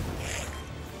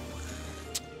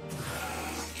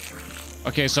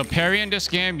 Okay, so parry in this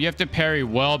game, you have to parry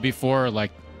well before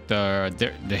like the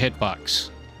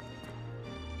hitbox.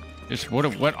 Just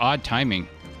what odd timing.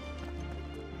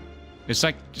 It's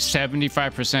like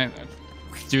 75%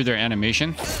 through their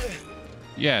animation.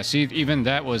 Yeah, see, even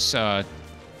that was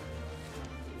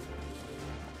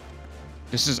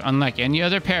this is unlike any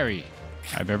other parry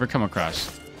I've ever come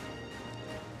across.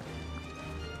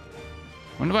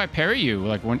 When do I parry you?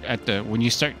 Like when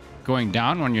you start going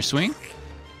down on your swing?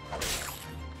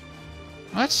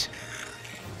 What?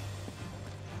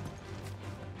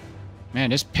 Man,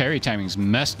 this parry timing's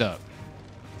messed up.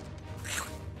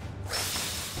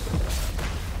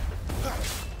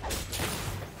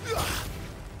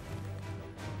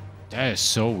 That is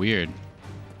so weird.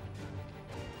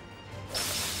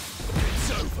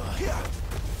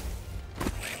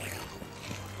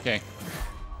 Okay.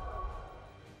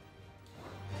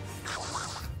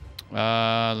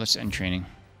 Let's end training.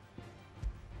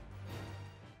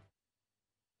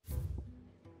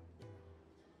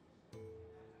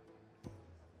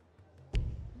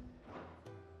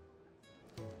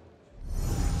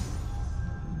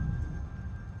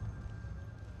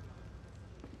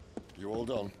 You all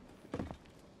done?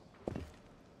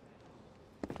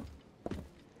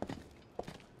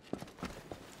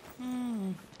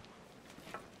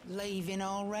 Leaving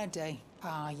already,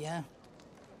 are ya?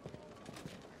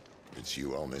 It's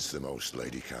you I'll miss the most,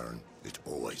 Lady Karen. It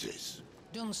always is.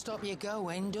 Don't stop you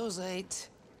going, does it?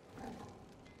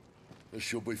 This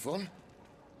should be fun.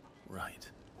 Right.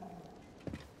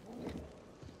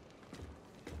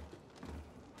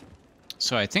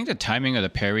 So I think the timing of the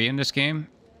parry in this game,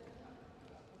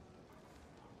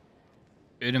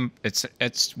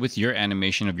 it's with your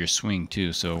animation of your swing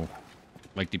too. So,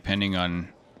 like depending on,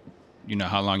 you know,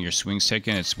 how long your swing's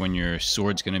taking, it's when your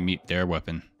sword's gonna meet their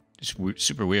weapon. It's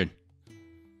super weird.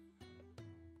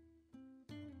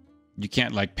 You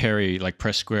can't like parry, like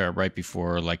press square right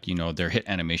before, like, you know, their hit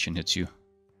animation hits you.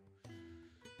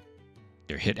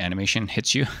 Their hit animation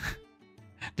hits you.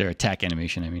 Their attack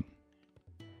animation, I mean.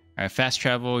 All right, fast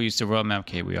travel, use the world map.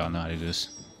 Okay, we all know how to do this.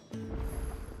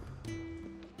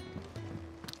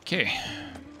 Okay.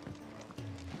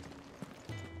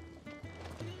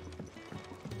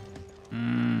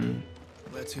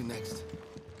 Where to next?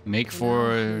 Make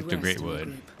for the Great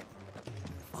Wood.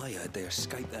 I heard they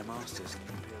escaped their masters.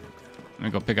 I'm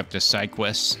gonna go pick up this side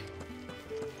quest.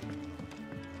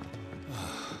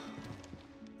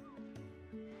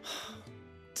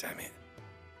 Damn it.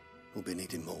 We'll be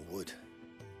needing more wood.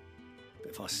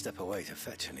 But if I step away to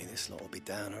fetch any, this lot will be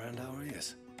down around our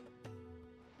ears.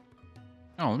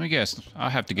 Oh, let me guess. I'll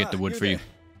have to get the wood for you.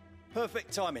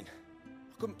 Perfect timing.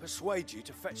 I couldn't persuade you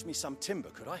to fetch me some timber,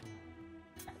 could I?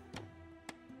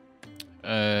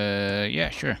 Yeah,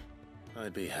 sure.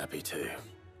 I'd be happy to.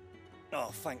 Oh,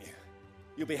 thank you.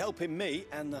 You'll be helping me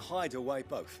and the hideaway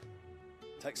both.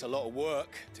 Takes a lot of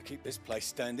work to keep this place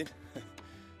standing.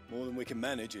 More than we can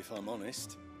manage, if I'm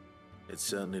honest. It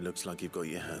certainly looks like you've got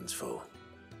your hands full.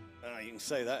 Ah, you can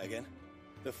say that again.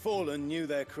 The Fallen knew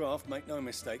their craft, make no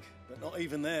mistake, but not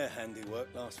even their handiwork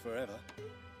lasts forever.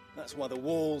 That's why the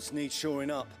walls need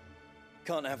shoring up.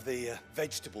 Can't have the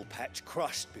vegetable patch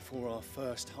crushed before our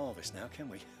first harvest now, can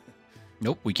we?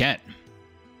 Nope, we can't.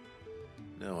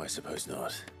 No, I suppose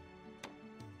not.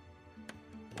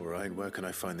 All right, where can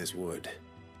I find this wood?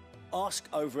 Ask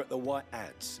over at the White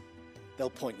Ads. They'll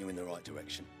point you in the right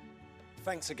direction.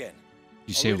 Thanks again.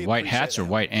 You say really white appreciate hats or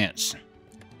that. white ants?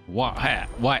 White hat,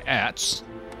 white hats.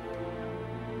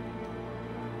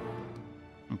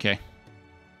 Okay.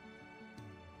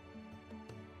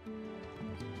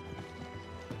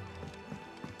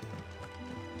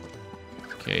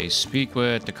 Okay, speak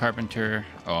with the carpenter.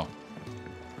 Oh,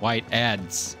 white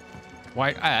ads.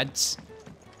 White ads.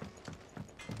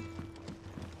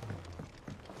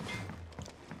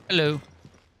 Hello.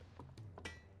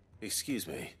 Excuse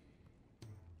me.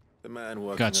 The man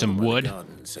working Got some over by the wood?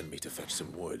 garden sent me to fetch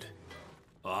some wood.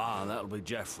 Ah, that'll be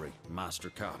Geoffrey,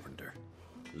 master carpenter.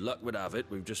 Luck would have it,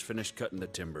 we've just finished cutting the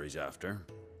timber he's after.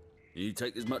 You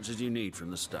take as much as you need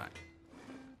from the stack.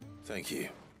 Thank you.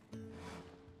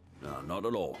 No, not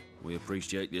at all. We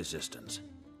appreciate the assistance.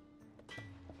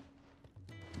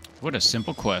 What a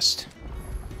simple quest.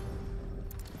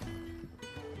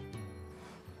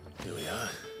 Here we are.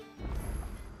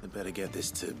 I better get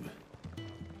this to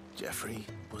Geoffrey,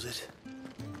 was it?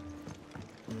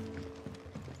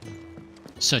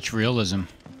 Such realism.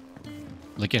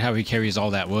 Look at how he carries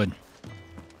all that wood.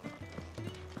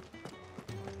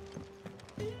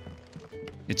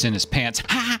 It's in his pants.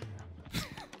 Ha!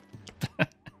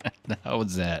 How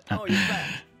was that? Oh, you're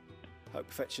back.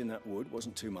 Hope fetching that wood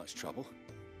wasn't too much trouble.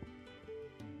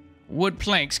 Wood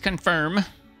planks confirm.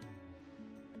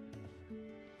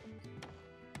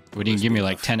 Would you give me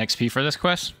like 10 XP for this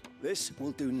quest? This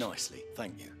will do nicely,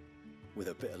 thank you. With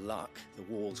a bit of luck, the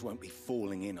walls won't be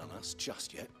falling in on us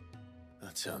just yet.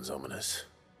 That sounds ominous.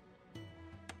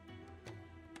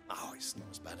 Oh, it's not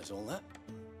as bad as all that.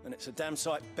 And it's a damn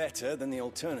sight better than the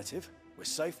alternative. We're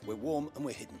safe, we're warm, and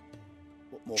we're hidden.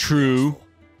 What more can we ask for?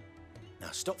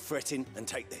 Now stop fretting and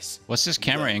take this. What's this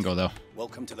camera angle though?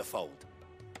 Welcome to the fold.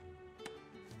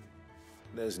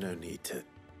 There's no need to...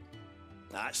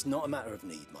 That's not a matter of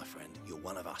need, my friend. You're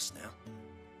one of us now.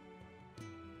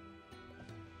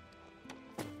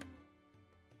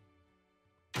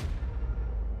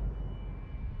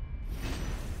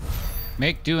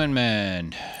 Make do and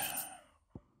mend.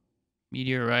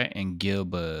 Meteorite and gill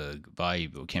bug.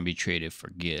 Valuable. Can be traded for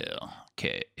gill.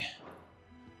 Okay.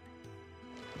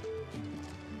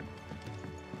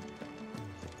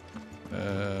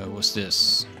 What's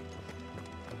this?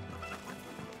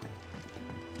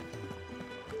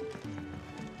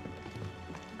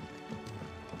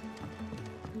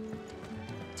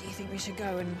 Do you think we should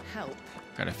go and help?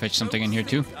 Gotta fetch something in here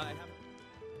too.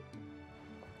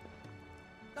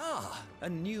 Ah, a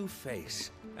new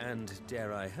face, and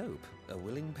dare I hope, a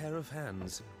willing pair of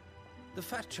hands. The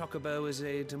fat chocobo is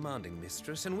a demanding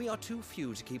mistress, and we are too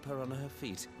few to keep her on her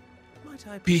feet. Might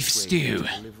I Beef persuade you stew.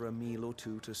 to deliver a meal or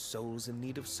two to souls in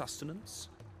need of sustenance?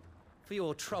 For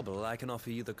your trouble, I can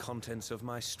offer you the contents of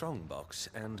my strongbox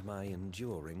and my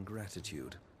enduring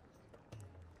gratitude.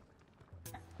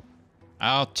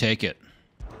 I'll take it.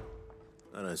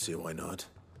 I don't see why not.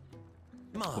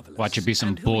 Marvelous. Watch it be some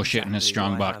And who bullshit in his exactly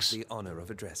do I strongbox. have the honor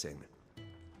of addressing?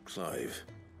 Clive.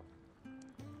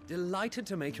 Delighted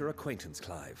to make your acquaintance,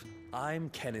 Clive. I'm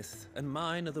Kenneth, and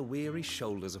mine are the weary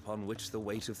shoulders upon which the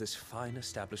weight of this fine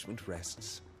establishment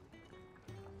rests.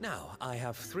 Now, I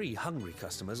have 3 hungry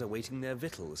customers awaiting their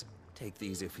victuals. Take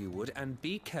these if you would, and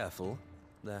be careful,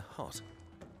 they're hot.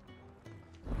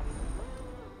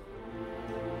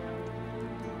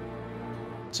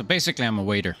 So basically, I'm a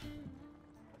waiter.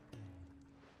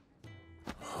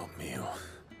 Oh, meal.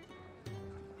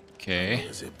 Okay. How long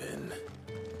has it been?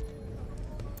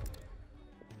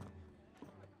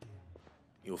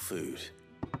 Your food.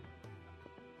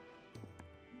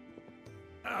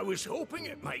 I was hoping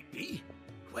it might be.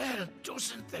 Well,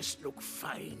 doesn't this look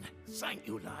fine? Thank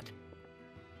you, lad.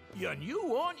 You're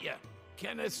new, aren't you?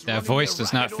 Kenneth's That running voice the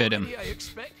does not racket fit him. already, I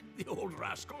expect, the old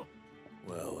rascal.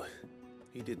 Well,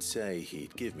 he did say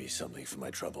he'd give me something for my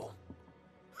trouble.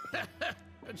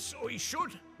 And so he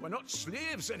should. We're not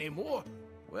slaves anymore.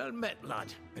 Well met,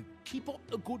 lad, and keep up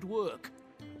the good work.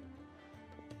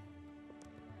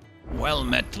 Well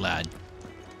met, lad.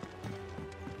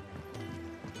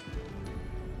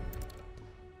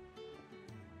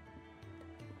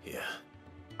 Yeah.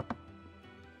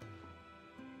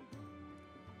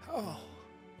 Oh,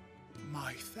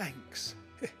 my thanks.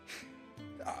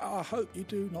 I hope you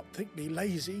do not think me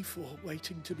lazy for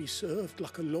waiting to be served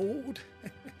like a lord.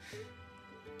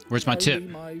 Where's my tip?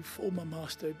 Only my former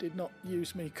master did not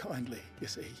use me kindly, you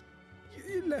see.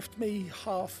 He left me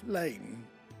half lame,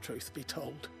 truth be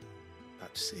told.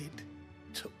 But Sid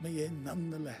took me in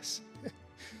nonetheless.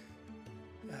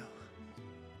 Now,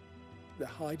 the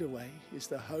hideaway is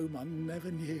the home I never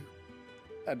knew,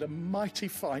 and a mighty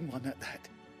fine one at that.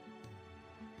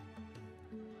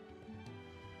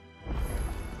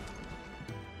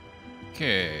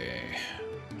 Okay.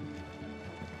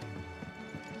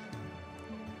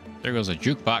 There goes a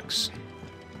jukebox.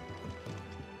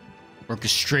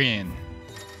 Orchestrion.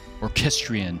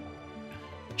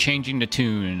 Changing the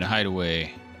tune in the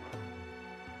hideaway.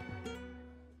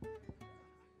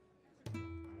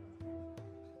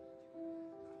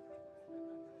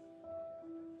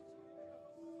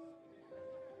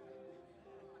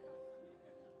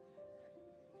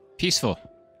 Peaceful.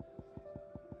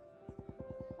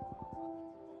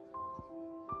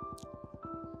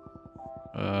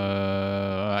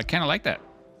 I kind of like that.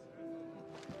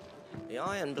 The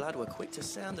Ironblood were quick to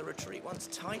sound the retreat once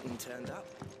Titan turned up.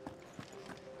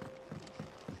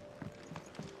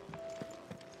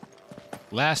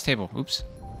 Last table. Oops.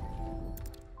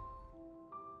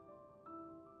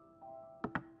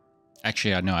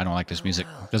 Actually, no, I don't like this music.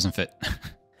 It doesn't fit.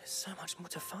 There's so much more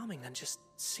to farming than just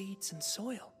seeds and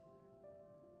soil.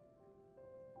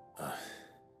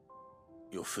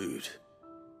 Your food.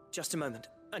 Just a moment.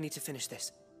 I need to finish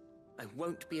this. I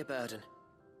won't be a burden.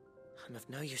 I'm of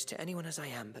no use to anyone as I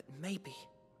am, but maybe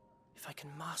if I can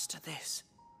master this.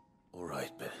 All right,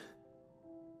 but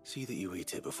see that you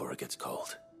eat it before it gets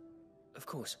cold. Of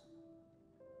course.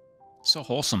 So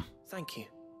wholesome. Thank you.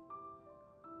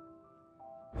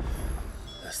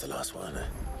 That's the last one.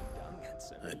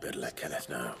 I'd better let Kenneth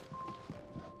know.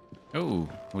 Oh,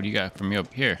 what do you got from me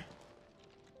up here?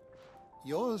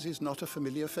 Yours is not a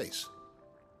familiar face.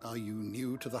 Are you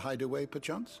new to the hideaway,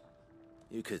 perchance?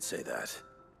 You could say that.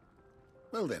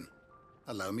 Well then,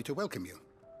 allow me to welcome you.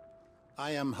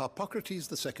 I am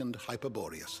Harpocrates II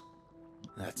Hyperboreus.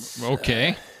 That's...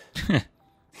 Okay.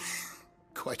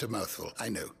 Quite a mouthful, I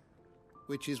know.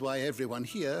 Which is why everyone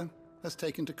here has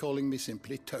taken to calling me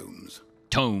simply Tomes.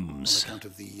 Tomes. On account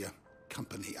of the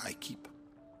company I keep.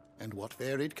 And what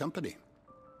varied company.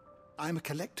 I'm a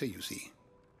collector, you see.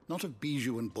 Not of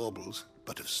bijou and baubles,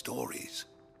 but of stories.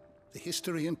 The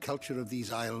history and culture of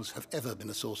these isles have ever been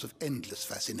a source of endless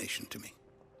fascination to me.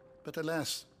 But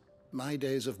alas, my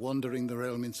days of wandering the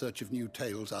realm in search of new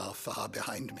tales are far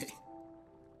behind me.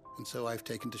 And so I've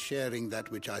taken to sharing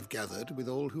that which I've gathered with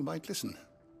all who might listen.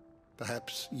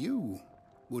 Perhaps you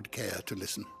would care to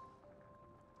listen.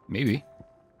 Maybe.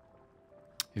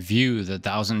 View the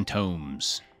 1,000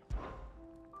 Tomes.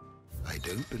 I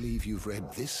don't believe you've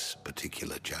read this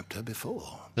particular chapter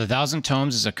before. The 1,000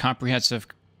 Tomes is a comprehensive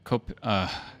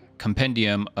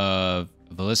compendium of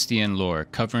Valistian lore,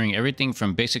 covering everything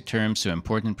from basic terms to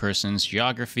important persons,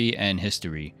 geography, and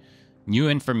history. New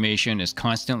information is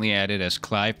constantly added as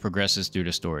Clive progresses through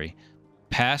the story.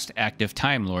 Past active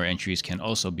time lore entries can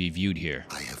also be viewed here.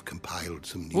 I have compiled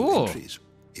some new entries,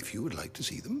 if you would like to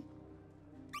see them.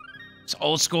 It's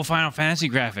old school Final Fantasy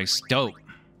graphics. Dope.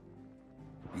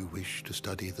 You wish to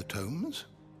study the tomes?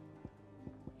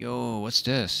 Yo, what's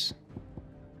this?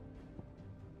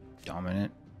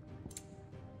 Dominant.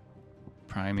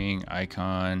 Priming,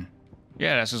 icon.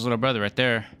 Yeah, that's his little brother right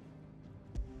there.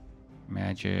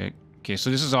 Magic. Okay, so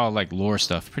this is all like lore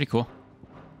stuff. Pretty cool.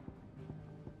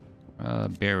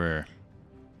 Bearer.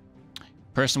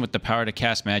 Person with the power to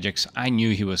cast magics. I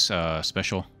knew he was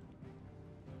special.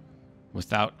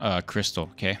 Without crystal.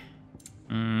 Okay.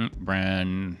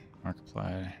 Brand.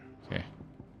 Markiplier. Okay.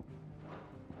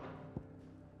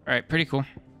 Alright, pretty cool.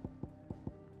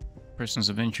 Persons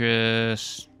of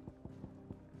interest.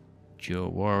 Joe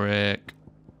Warwick.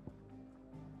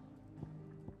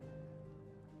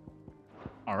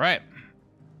 Alright.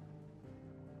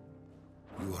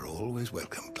 You are always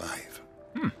welcome, Clive.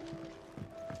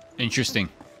 Interesting.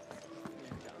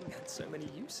 Had so many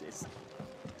uses.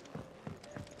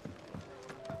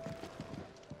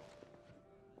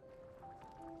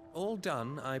 All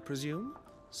done, I presume?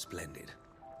 Splendid.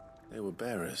 They were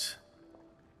bearers.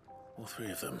 All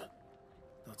three of them.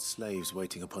 Not slaves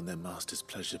waiting upon their master's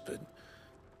pleasure, but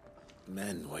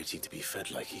men waiting to be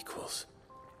fed like equals.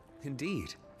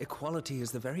 Indeed. Equality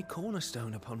is the very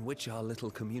cornerstone upon which our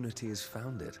little community is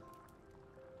founded.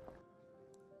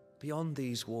 Beyond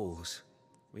these walls,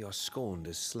 we are scorned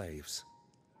as slaves.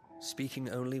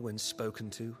 Speaking only when spoken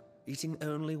to, eating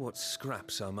only what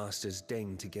scraps our masters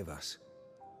deign to give us.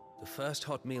 The first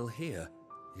hot meal here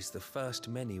is the first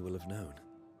many will have known.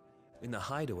 In the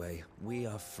hideaway, we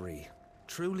are free.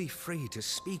 Truly free to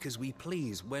speak as we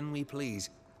please, when we please,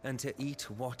 and to eat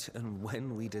what and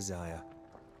when we desire.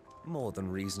 More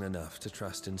than reason enough to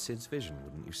trust in Sid's vision,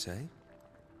 wouldn't you say?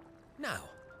 Now,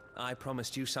 I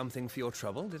promised you something for your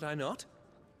trouble, did I not?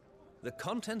 The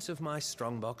contents of my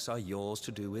strongbox are yours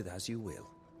to do with as you will.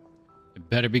 It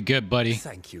better be good, buddy.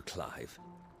 Thank you, Clive.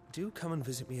 Do come and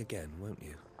visit me again, won't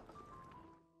you?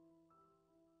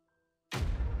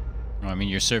 Well, I mean,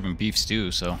 you're serving beef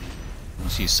stew, so... You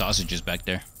see sausages back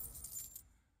there.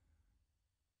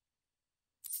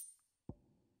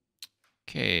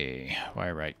 Okay,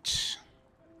 why right?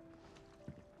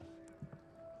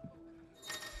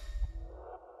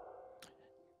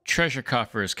 Treasure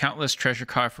coffers. Countless treasure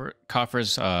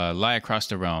coffers lie across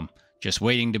the realm, just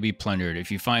waiting to be plundered.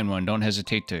 If you find one, don't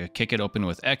hesitate to kick it open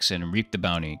with X and reap the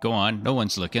bounty. Go on, no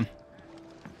one's looking.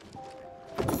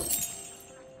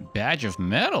 Badge of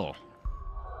metal.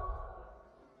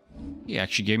 He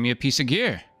actually gave me a piece of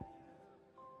gear.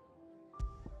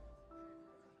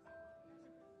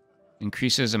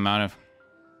 Increases amount of...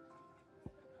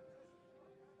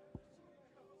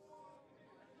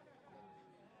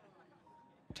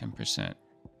 %.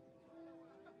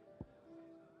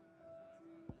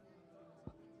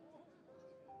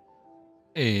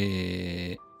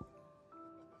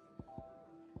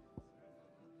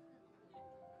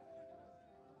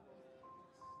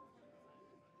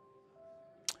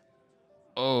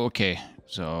 Oh, okay.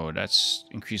 So that's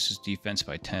increases defense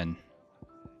by 10.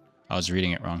 I was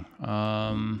reading it wrong.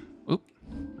 Oop.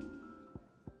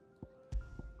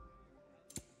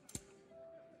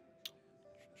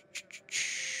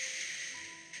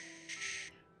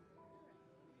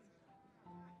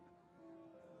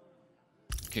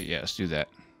 Okay, yeah, let's do that.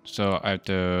 So I have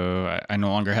to... I no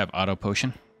longer have auto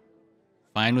potion.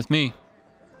 Fine with me.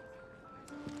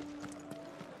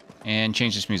 And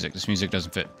change this music. This music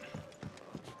doesn't fit.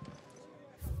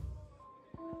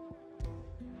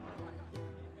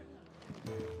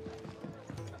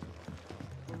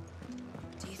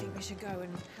 Do you think we should go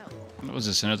and help? What was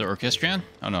this, another orchestrion?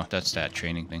 Oh no, that's that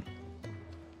training thing.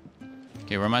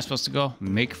 Okay, where am I supposed to go?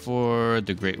 Make for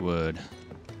the Great Wood.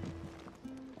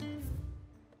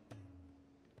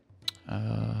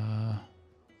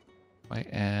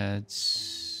 White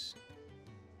ads.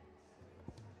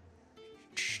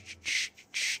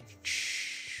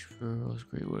 Pearls,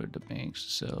 Great Wood, the banks,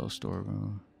 the cell,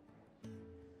 storeroom.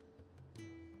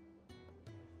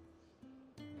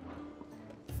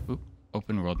 Oop,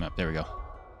 open world map. There we go.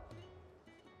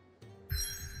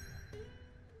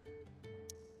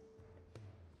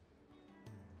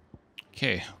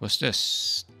 Okay, what's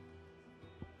this?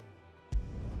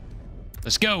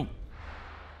 Let's go.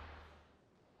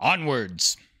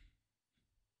 Onwards.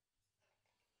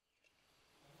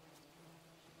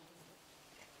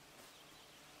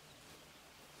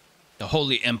 The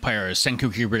Holy Empire is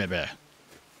Senkuki Ribe.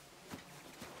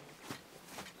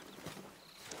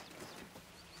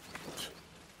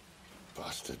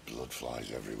 Bastard blood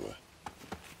flies everywhere.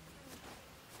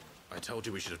 I told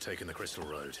you we should have taken the Crystal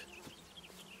Road.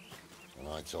 And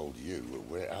I told you that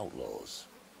we're outlaws.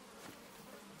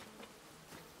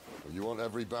 You want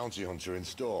every bounty hunter in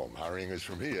Storm harrying us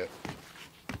from here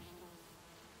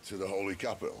to the Holy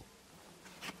Capital?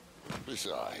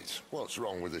 Besides, what's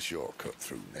wrong with a shortcut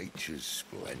through nature's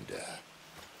splendor?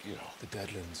 You know, the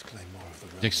Deadlands claim more of the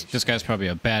realm. This guy's probably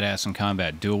a badass in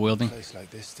combat, dual wielding. A place like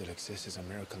this still exists is a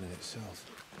miracle in itself.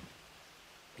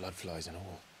 Bloodflies and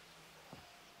all.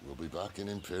 We'll be back in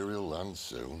Imperial land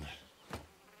soon.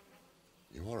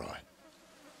 You all right?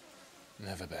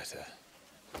 Never better.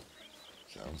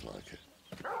 Sounds like it.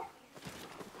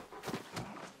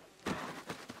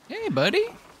 Hey, buddy.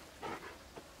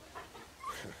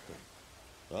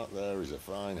 That there is a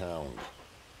fine hound.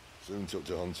 Soon took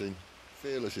to hunting.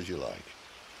 Fearless as you like.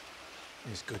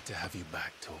 It's good to have you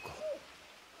back, Torgal.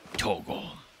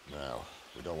 Torgal. Now,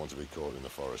 we don't want to be caught in the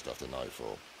forest after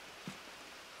nightfall.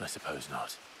 I suppose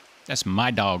not. That's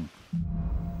my dog.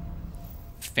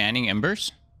 Fanning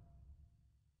embers?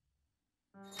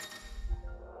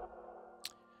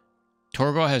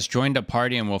 Torgal has joined a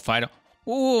party and will fight.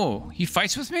 Oh, he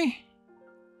fights with me?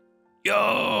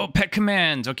 Yo, pet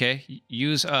commands. Okay,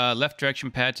 use left direction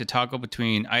pad to toggle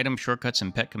between item shortcuts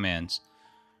and pet commands.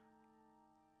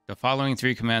 The following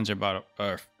 3 commands are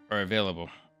available.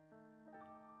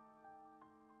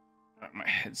 My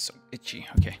head's so itchy.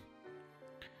 Okay.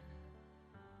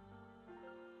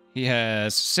 He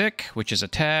has sick, which is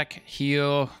attack,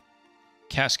 heal,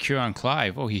 cast cure on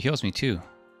Clive. Oh, he heals me too.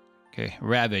 Okay,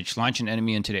 ravage, launch an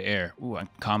enemy into the air. Ooh, I can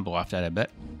combo off that, I bet.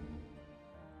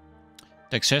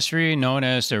 The accessory known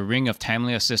as the Ring of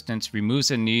Timely Assistance removes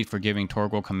the need for giving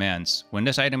Torgal commands. When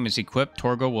this item is equipped,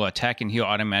 Torgal will attack and heal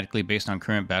automatically based on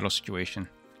current battle situation.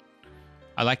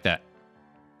 I like that.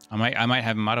 I might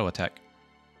have him auto attack.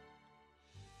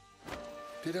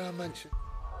 Did I mention?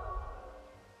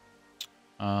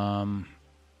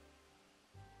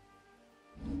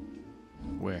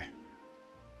 Where?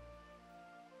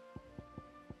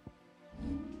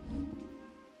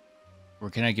 Where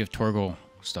can I give Torgal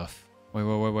stuff?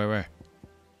 Where?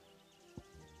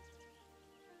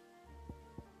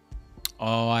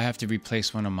 Oh, I have to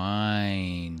replace one of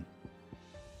mine.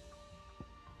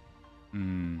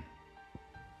 In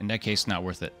that case, not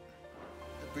worth it.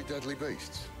 There'll be deadly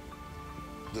beasts.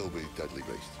 There'll be deadly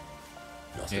beasts.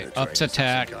 Okay, ups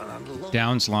attack,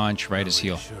 downs launch, right is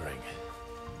heal.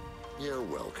 You're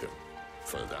welcome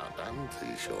for that and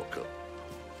the shortcut.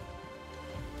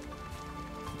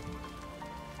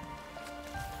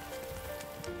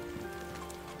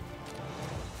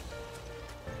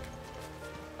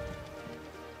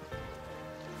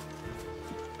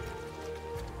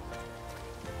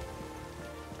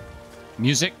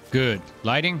 Music, good.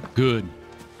 Lighting, good.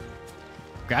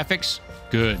 Graphics,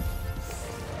 good.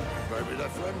 Maybe they're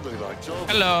friendly like talking.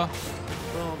 Hello.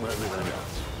 Oh, maybe they're not.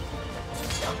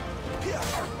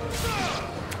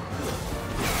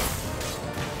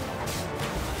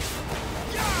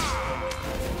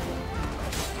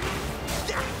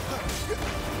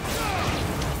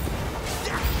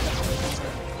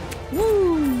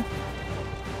 Woo!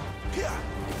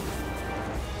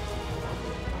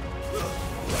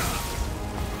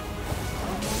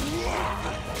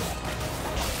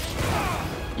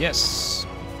 Yes.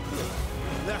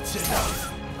 That's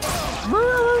enough.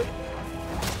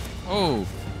 Oh,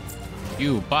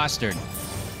 you bastard.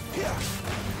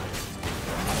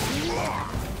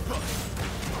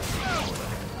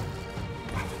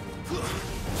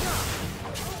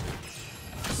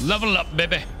 Level up,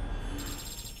 baby.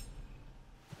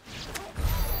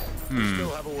 We still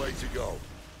have a way to go.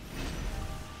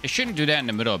 It shouldn't do that in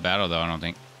the middle of battle, though, I don't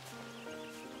think.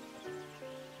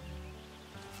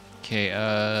 Okay,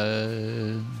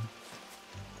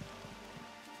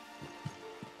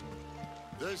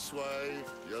 This way,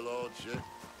 your lordship.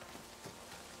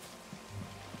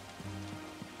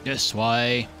 This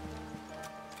way.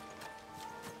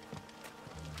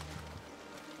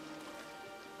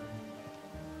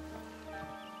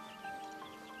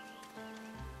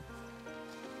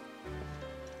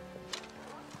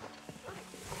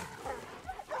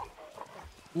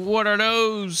 What are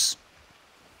those?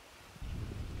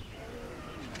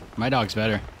 My dog's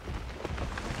better.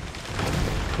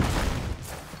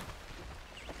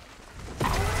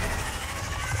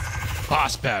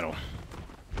 Boss battle.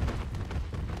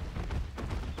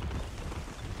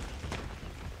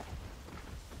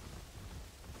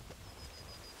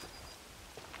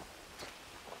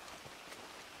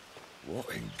 What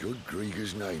in good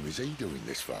Grieger's name is he doing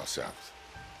this far south?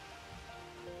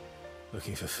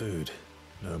 Looking for food.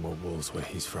 No more wolves where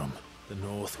he's from. The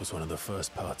north was one of the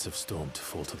first parts of Storm to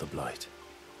fall to the Blight.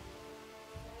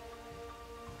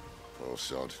 Poor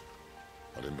sod.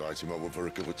 I'd invite him over for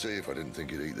a cup of tea if I didn't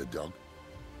think he'd eat the dog.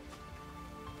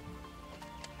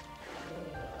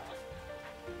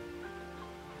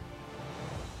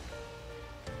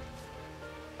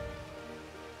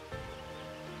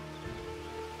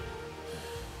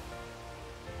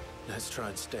 Let's try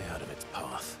and stay out of its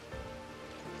path.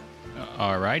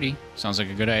 Alrighty. Sounds like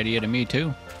a good idea to me,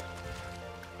 too.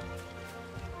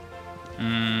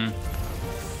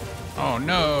 Oh,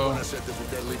 no. When I said there'd be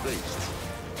deadly beasts.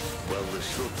 Well, the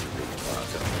shrubs are really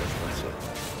part of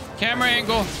it. Camera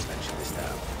angle.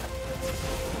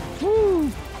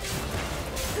 Woo.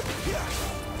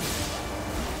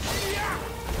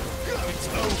 It's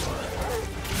over.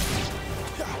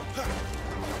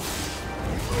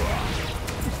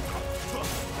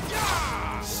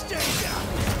 Stay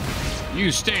down.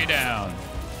 You stay down.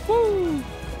 Woo.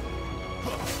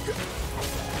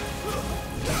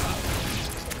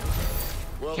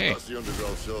 Well, Okay. that's the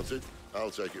undergrowth sorted.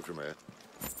 I'll take it from here.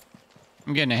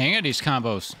 I'm getting the hang of these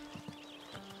combos.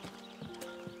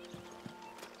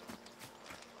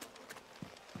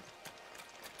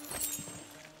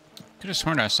 Could have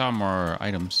sworn I saw more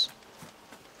items.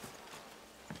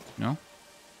 No?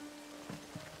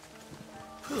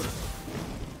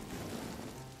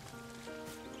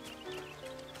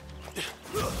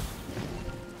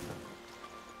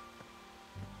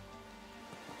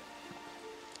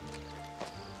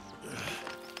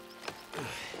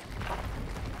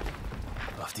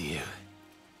 After you.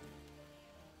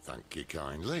 Thank you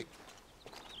kindly.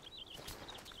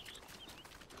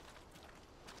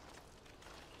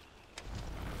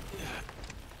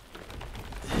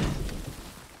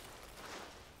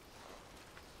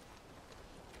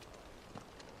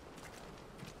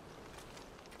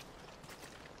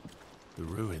 The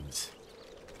ruins.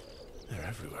 They're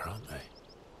everywhere, aren't they?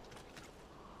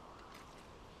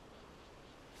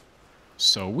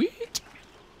 Sweet.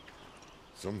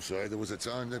 Some say there was a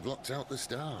time they blocked out the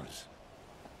stars.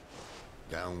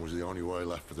 Down was the only way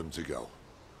left for them to go.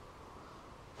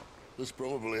 There's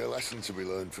probably a lesson to be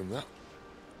learned from that.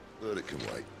 But it can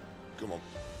wait. Come on.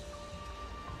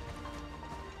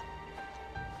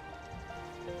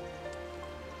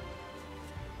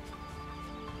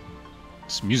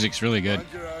 This music's really good.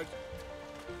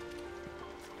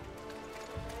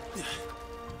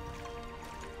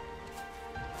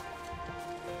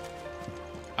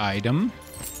 Item.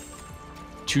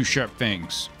 2 sharp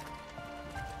fangs.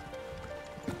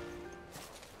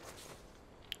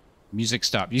 Music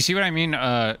stop. You see what I mean?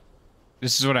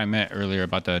 This is what I meant earlier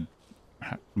about the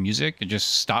music. It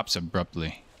just stops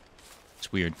abruptly.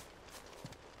 It's weird.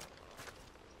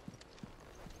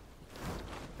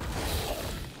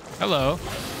 Hello.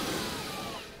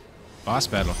 Boss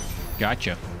battle.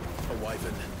 Gotcha. A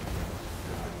wyvern.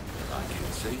 I can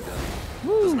see that.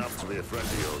 Woo. Doesn't have to be a friend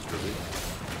of yours, does it?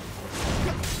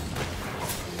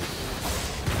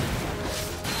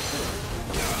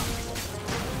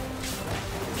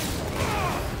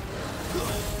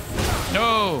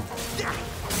 No.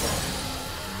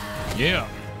 Yeah.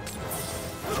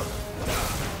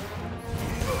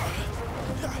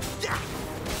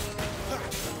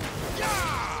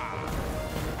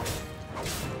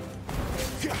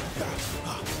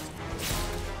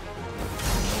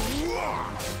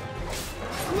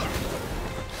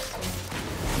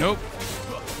 Nope.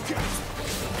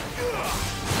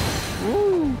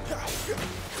 Woo.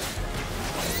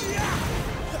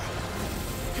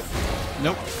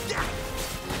 Nope.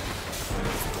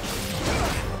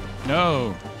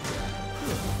 No.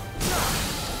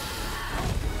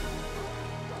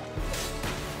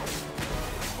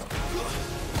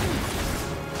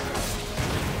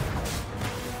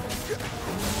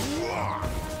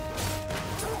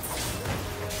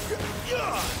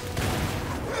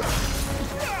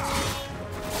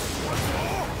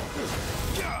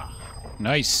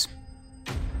 Nice.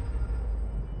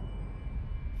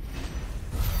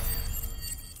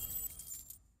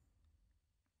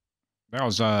 That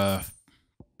was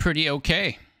pretty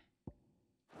okay.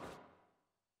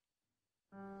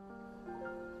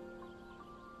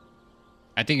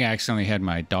 I think I accidentally had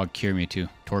my dog cure me too.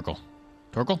 Torgal.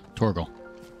 Torgal? Torgal.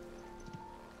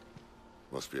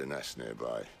 Must be a nest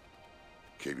nearby.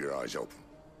 Keep your eyes open.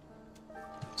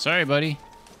 Sorry, buddy.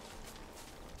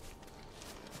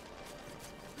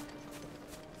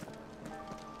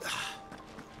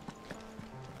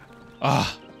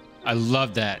 Oh, I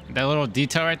love that. That little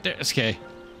detail right there. Okay.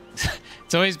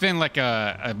 It's always been like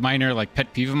a minor like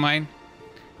pet peeve of mine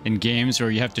in games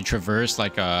where you have to traverse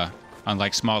like on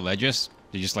like small ledges.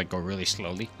 You just like go really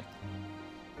slowly.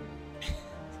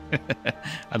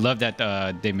 I love that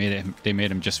they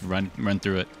made him just run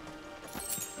through it.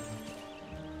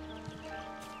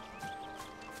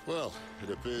 Well, it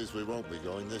appears we won't be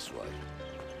going this way.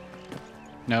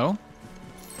 No.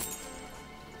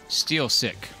 Steel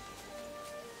sick.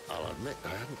 I'll admit I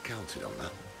hadn't counted on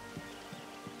that.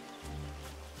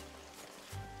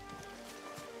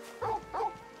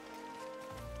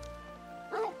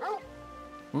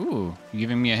 Ooh, you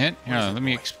giving me a hint? Here, let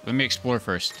me explore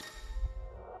first.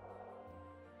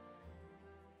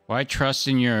 Why trust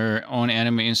in your own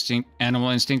animal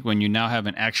instinct when you now have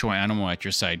an actual animal at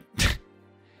your side?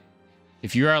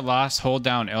 If you are lost, hold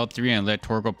down L3 and let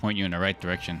Torgal point you in the right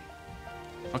direction.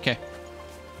 Okay.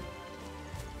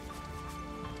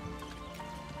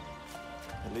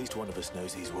 At least one of us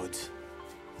knows these woods.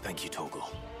 Thank you,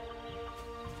 Torgal.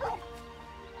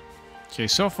 Okay,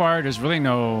 so far there's really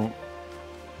no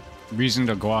reason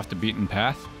to go off the beaten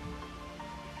path.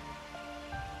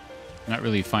 Not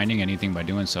really finding anything by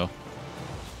doing so.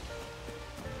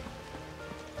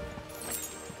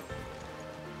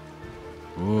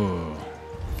 Ooh.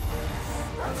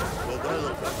 Well, they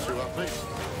look not too happy.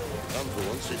 And for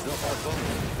once, it's not that fun.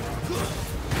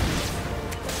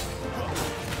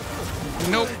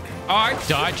 Nope. Oh, I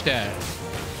dodged that.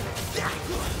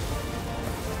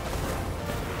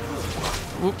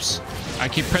 Oops. I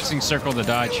keep pressing circle to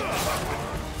dodge.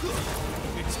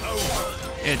 It's over.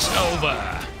 It's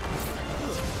over.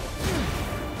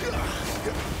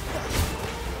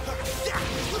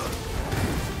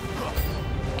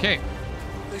 Okay.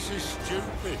 This is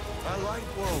stupid. I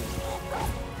like wolves.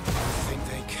 I think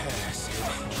they care, Sid.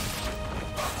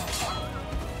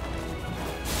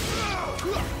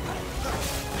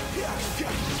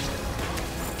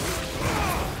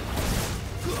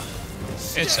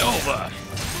 It's over.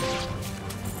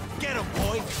 Get him,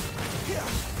 boy.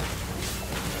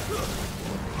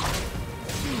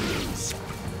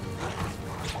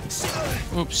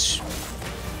 Oops.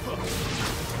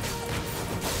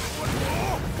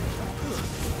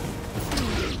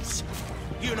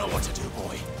 You know what to do,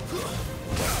 boy.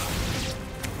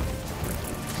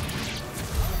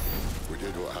 We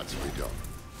did what had to be done.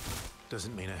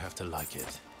 Doesn't mean I have to like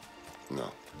it.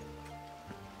 No.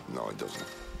 No, it doesn't.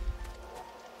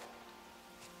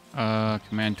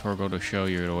 Command Torgal to show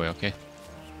you the way, okay?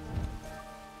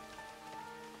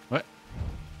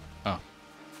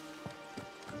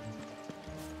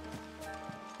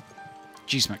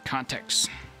 Jeez, my contacts.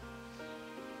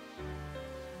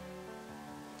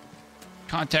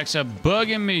 Contacts are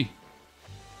bugging me.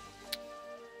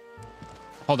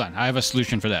 Hold on, I have a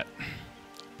solution for that.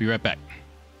 Be right back.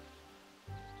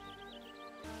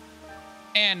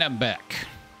 And I'm back.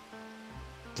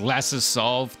 Glasses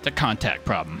solve the contact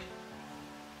problem.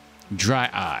 Dry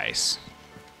eyes.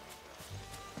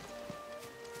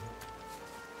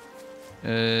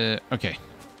 Okay.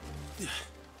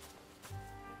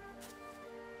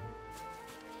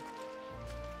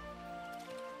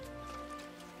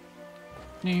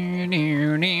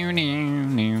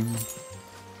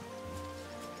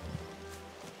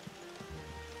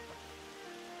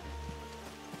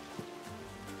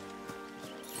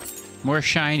 More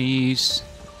shinies.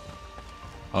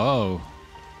 Oh.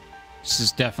 This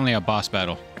is definitely a boss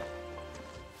battle.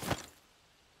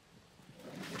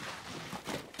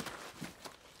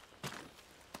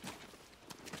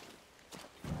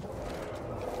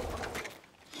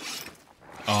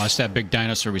 Oh, it's that big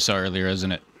dinosaur we saw earlier,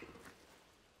 isn't it?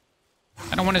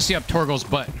 I don't want to see up Torgal's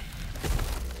butt.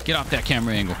 Get off that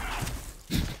camera angle.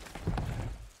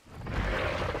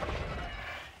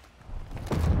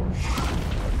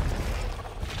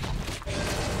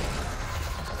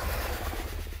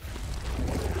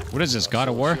 What is this, God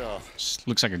of War? This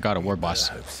looks like a God of War boss.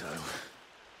 I hope so.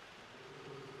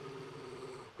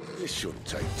 This shouldn't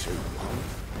take too long.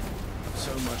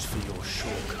 So much for your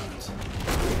shortcut.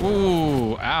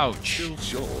 Ooh, ouch.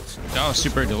 That was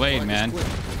super delayed, man.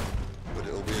 But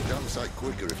it'll be a damn sight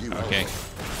quicker if you Okay.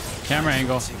 Camera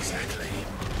angle. Exactly.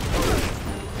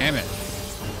 Damn it.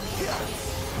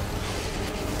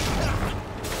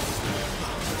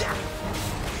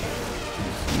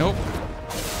 Nope.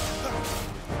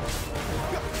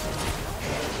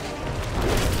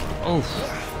 Oh.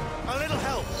 A little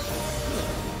help.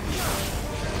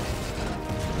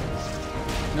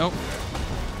 Nope.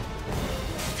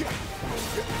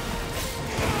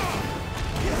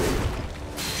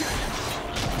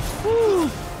 Woo.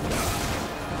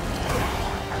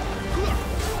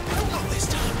 Not this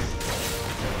time.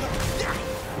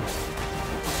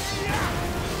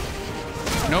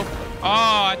 Nope.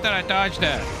 Oh, I thought I dodged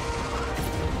that.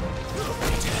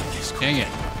 Dang it.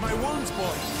 My wounds,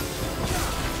 boy.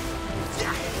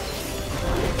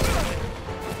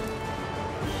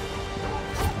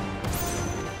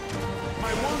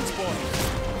 My wounds, boy.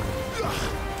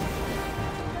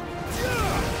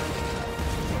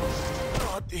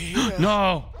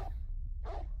 No.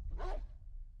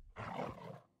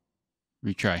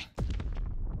 Retry.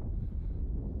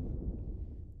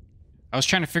 I was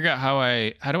trying to figure out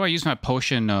how do I use my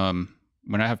potion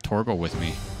when I have Torgal with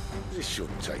me. This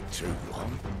shouldn't take too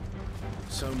long.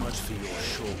 So much for your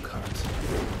shortcut.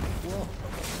 What?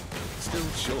 Still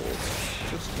short.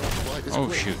 Just not quite as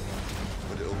quick. Shoot.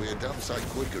 But it'll be a damn sight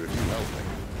quicker if you help me.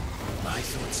 My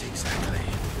thoughts exactly.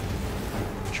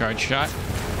 Charge shot.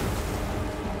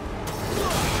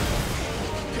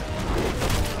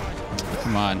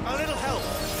 Come on. A little help.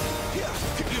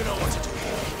 You know what to do.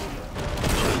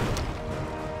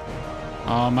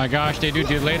 Oh my gosh, they do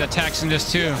delayed attacks in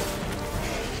this too.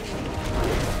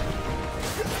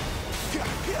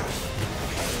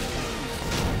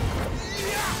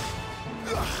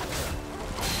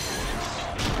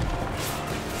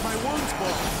 My wounds,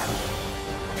 boy.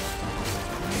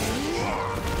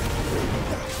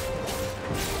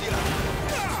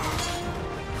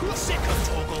 Sick of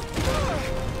Torgal.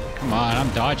 Come on, I'm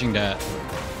dodging that.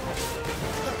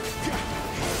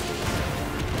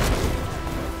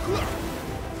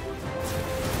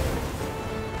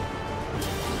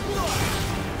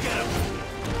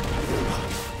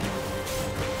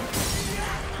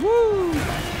 Woo!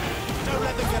 Don't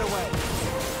let them get away.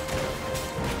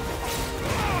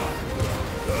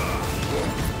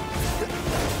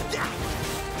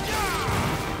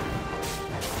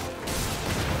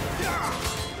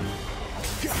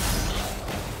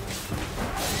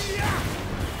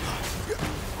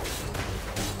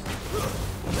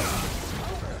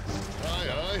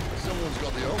 Someone's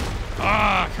got the hook.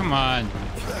 Ah, come on.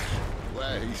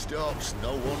 Where he stops,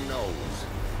 no one knows.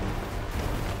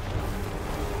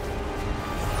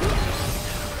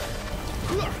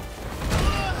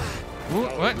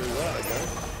 What?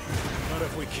 Not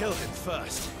if we kill him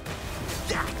first.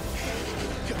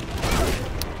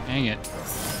 Dang it.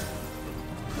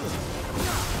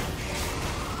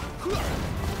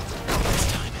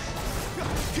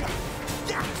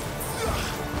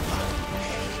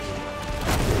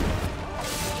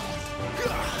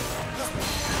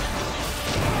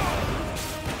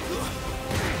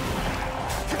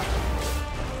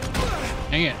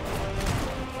 Dang it.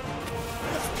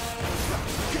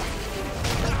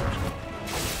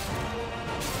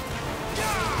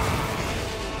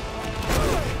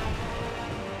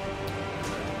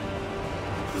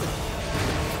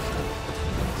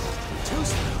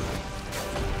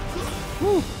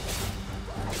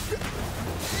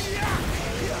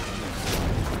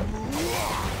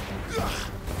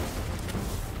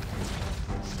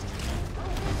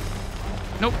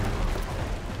 Nope.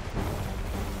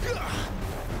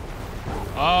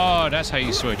 Oh, that's how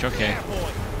you switch. Okay.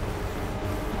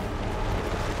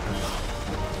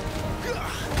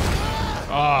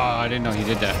 Oh, I didn't know he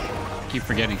did that. Keep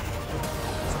forgetting.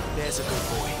 There's a good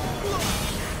boy.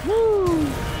 Woo!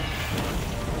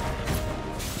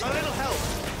 A little help.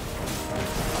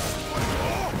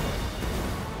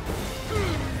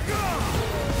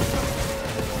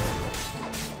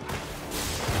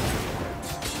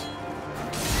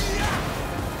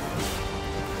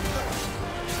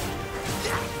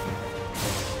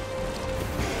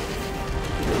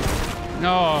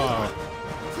 No.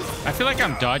 I feel like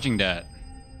I'm dodging that.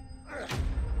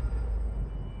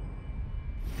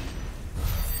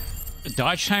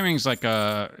 Dodge timing's like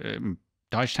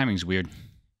dodge timing's weird.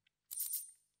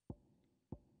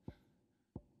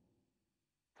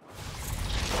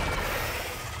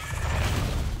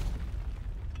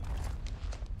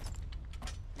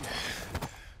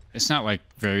 It's not like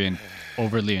very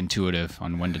overly intuitive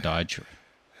on when to dodge.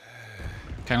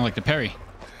 Kind of like the parry.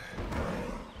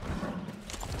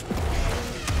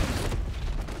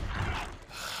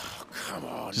 Come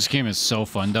on. This game is so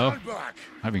fun though. I'm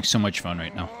having so much fun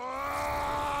right now.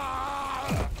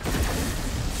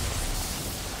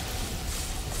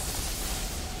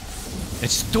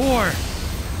 It's Thor!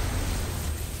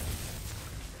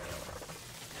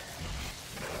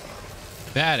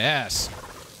 Badass.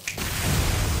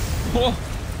 Oh,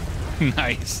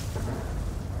 nice.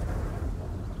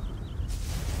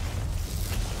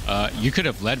 You could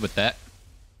have led with that.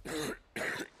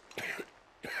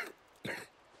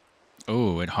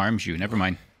 Oh, it harms you. Never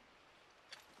mind.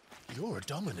 You're a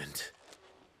dominant.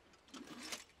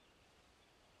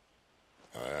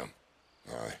 I am.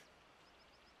 Aye.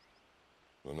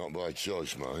 Well, not by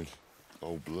choice, mind.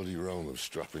 Old bloody realm of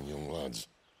strapping young lads.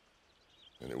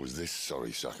 And it was this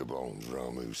sorry sack of bones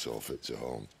Ram who saw fit to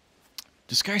home.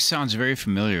 This guy sounds very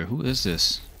familiar. Who is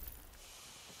this?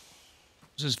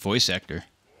 Who's this voice actor?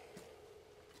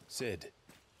 Sid.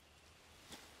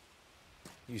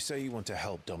 You say you want to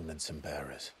help dominants and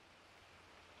bearers.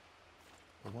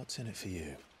 Well, what's in it for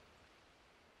you?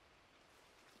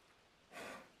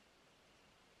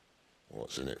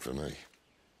 What's in it for me?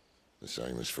 The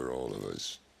same as for all of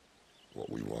us. What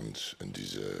we want and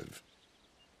deserve.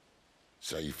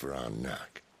 Save for our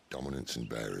knack, dominants and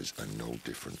bearers are no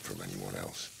different from anyone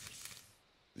else.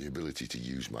 The ability to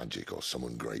use magic or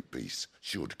summon great beasts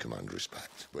should command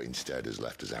respect, but instead has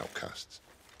left us outcasts.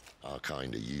 Our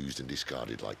kind are used and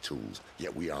discarded like tools,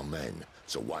 yet we are men,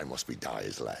 so why must we die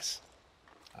as less?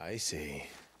 I see.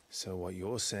 So what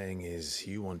you're saying is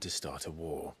you want to start a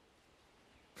war.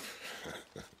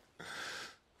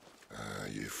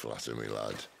 You flatter me,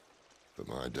 lad. But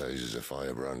my days as a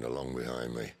firebrand are long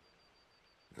behind me.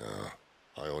 No,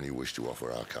 I only wish to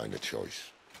offer our kind of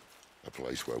choice. A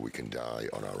place where we can die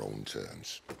on our own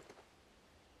terms.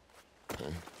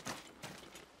 Huh?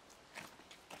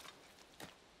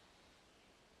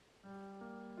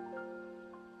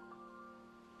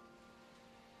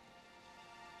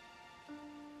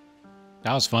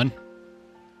 That was fun.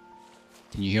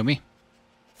 Can you hear me?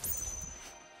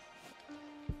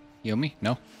 Heal me?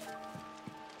 No?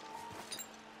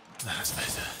 That's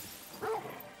better.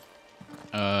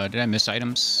 Did I miss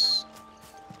items?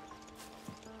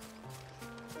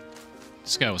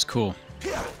 This guy was cool.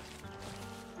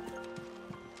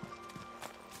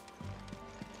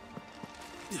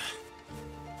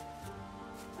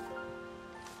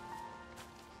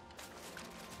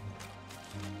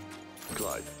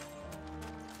 Clive,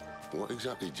 what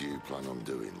exactly do you plan on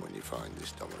doing when you find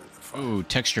this dominant? Ooh,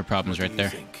 texture problems right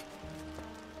there.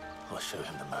 I'll show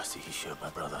him the mercy he showed my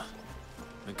brother.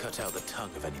 And cut out the tongue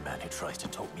of any man who tries to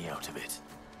talk me out of it.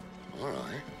 All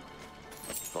right.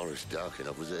 Forest dark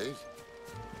enough as it is.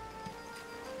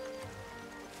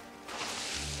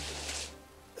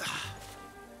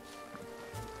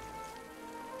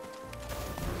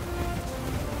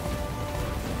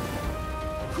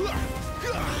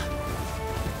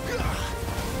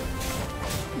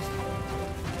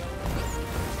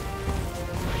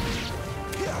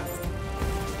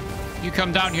 You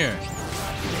come down here.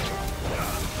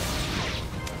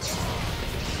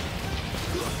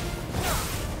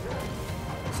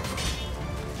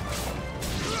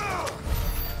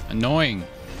 Annoying.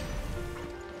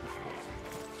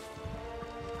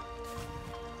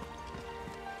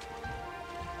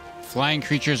 Flying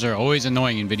creatures are always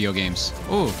annoying in video games.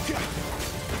 Ooh.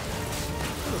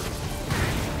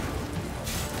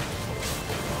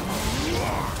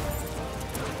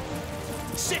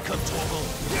 Sick of Torgal.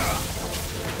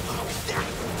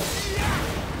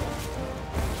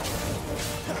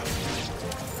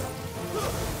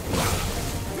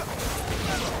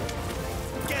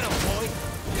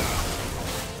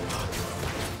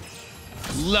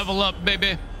 Level up,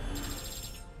 baby.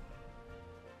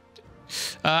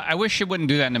 I wish it wouldn't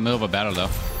do that in the middle of a battle, though.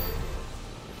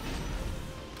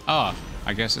 Oh,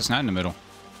 I guess it's not in the middle.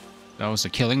 That was a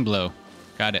killing blow.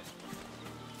 Got it.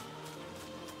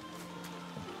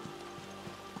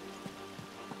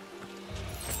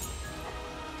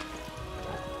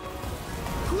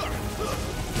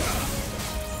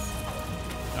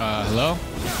 Hello?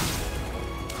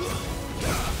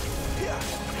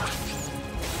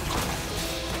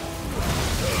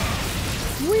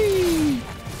 Whee!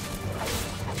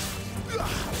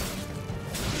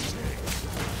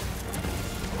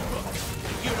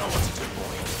 You know what to do,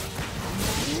 boy.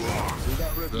 See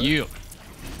that river? You.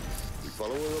 We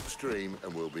follow her upstream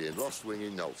and we'll be in Lost Wing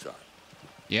in no time.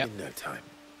 Yep. In no time.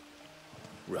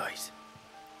 Right.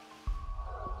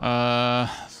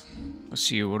 Let's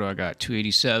see. What do I got?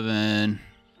 287.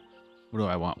 What do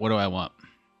I want? What do I want?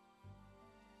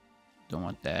 Don't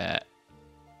want that.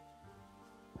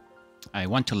 I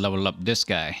want to level up this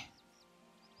guy.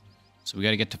 So we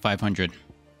got to get to 500.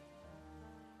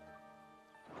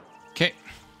 Okay.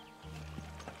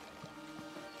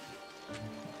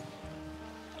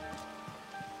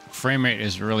 Frame rate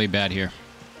is really bad here.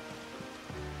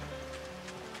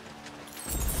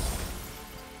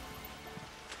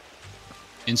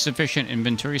 Insufficient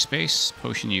inventory space.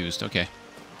 Potion used. Okay.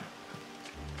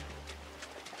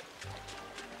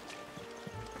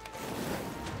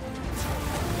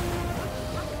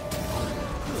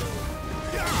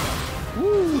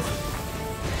 Woo!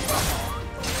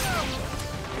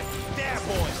 There,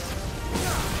 boys.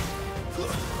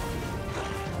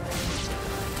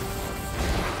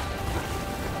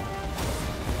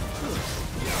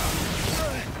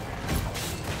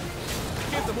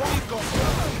 Give them what you've got.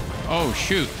 Oh,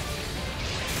 shoot.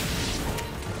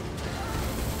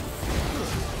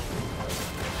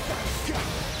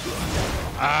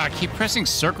 Ah, keep pressing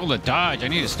circle to dodge. I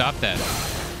need to stop that.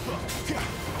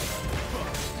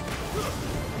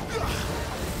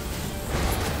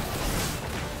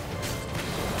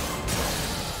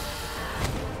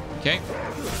 Okay.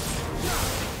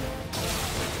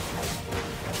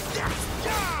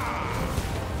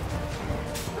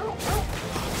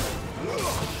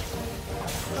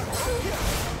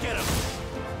 Get him.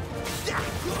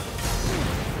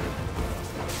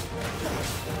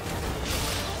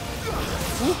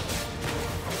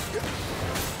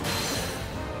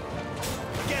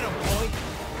 Get him, boy.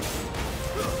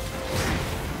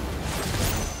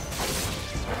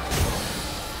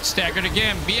 Staggered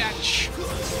again, biatch. Don't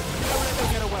let them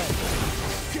get away.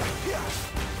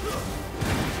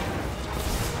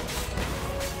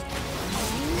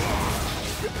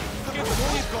 Give them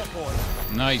all you've got, boy.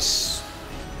 Nice.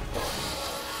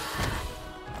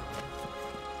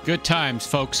 Good times,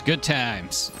 folks. Good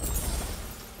times.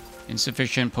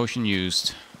 Insufficient potion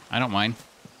used. I don't mind.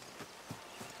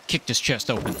 Kick this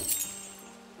chest open.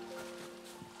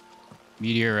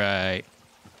 Meteorite.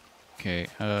 Okay,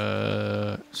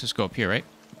 let's just go up here, right?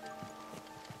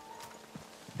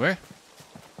 Where?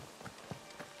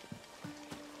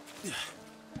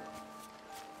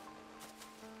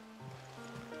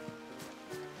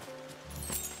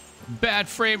 Bad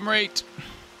frame rate.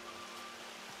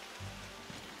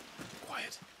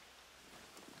 Quiet.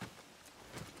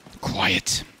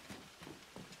 Quiet.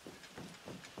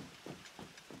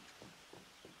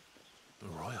 The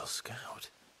Royal Scout.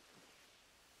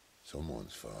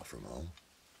 Someone's far from home.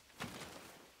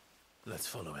 Let's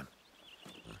follow him.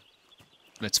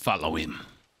 Let's follow him.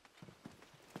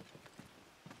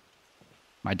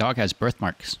 My dog has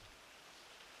birthmarks.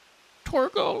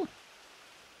 Torgo.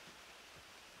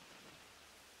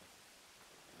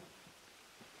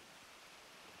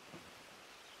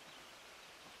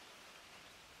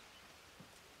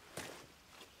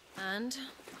 And?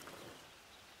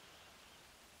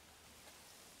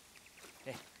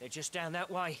 They're just down that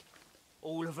way.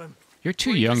 All of them. You're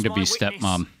too young to be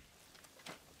stepmom.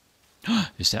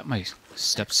 Is that my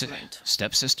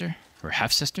stepsister or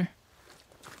half sister?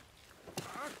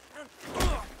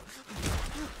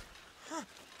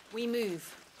 We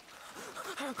move.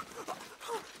 I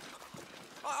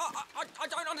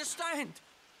don't understand.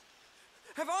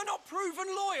 Have I not proven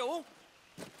loyal?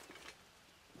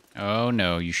 Oh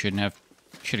no, you shouldn't have.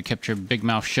 Should have kept your big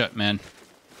mouth shut, man.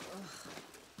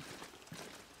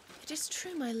 It is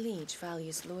true my liege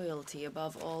values loyalty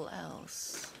above all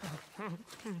else.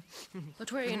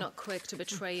 But were you not quick to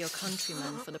betray your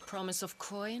countrymen for the promise of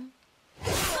coin?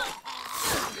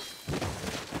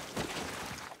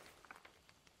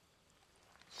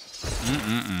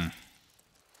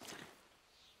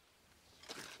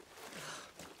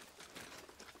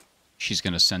 She's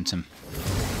gonna send him.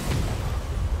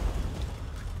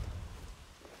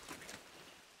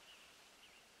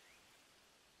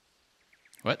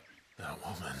 What? That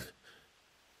woman.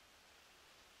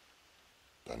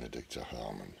 Benedicta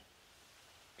Harmon,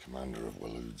 commander of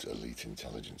Walood's elite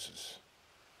intelligences.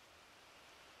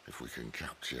 If we can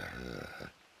capture her...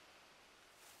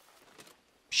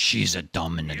 She's a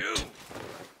dominant. You!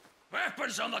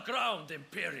 Weapons on the ground,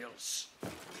 Imperials!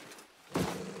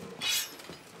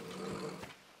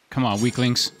 Come on,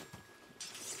 weaklings.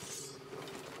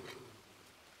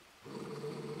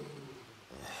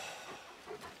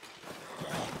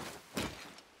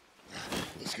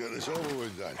 Let's get this over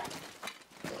with then.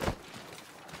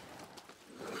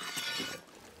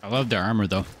 I love their armor,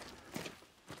 though.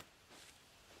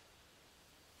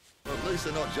 At least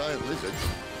they're not giant lizards.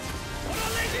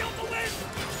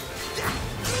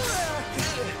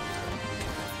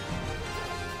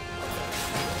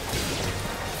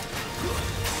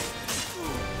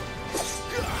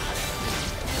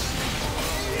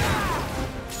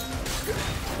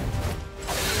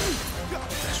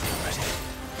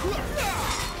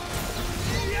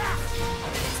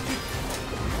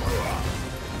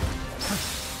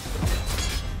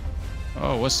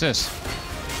 Oh, what's this?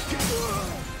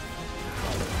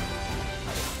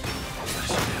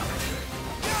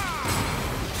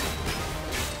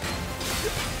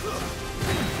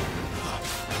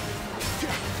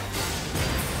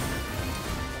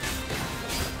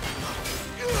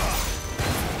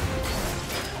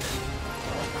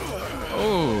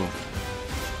 Oh.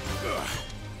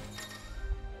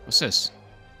 What's this?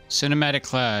 Cinematic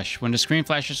Clash. When the screen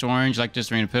flashes orange like this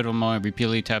during a pivotal moment,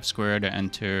 repeatedly tap square to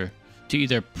enter to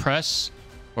either press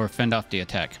or fend off the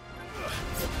attack.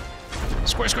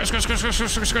 Square, square, square, square, square, square,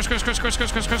 square, square, square, square, square,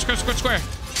 square, square, square, square, square.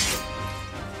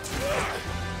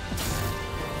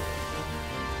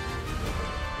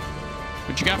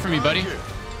 What you got for me, buddy?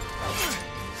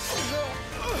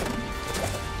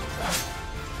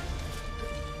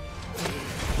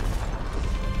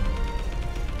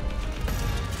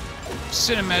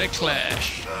 Cinematic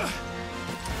Clash.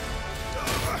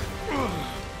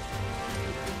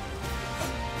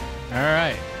 All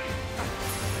right.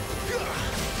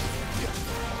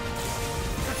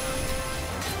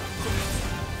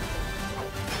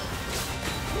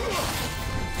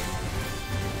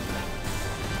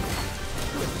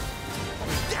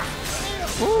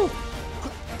 Woo.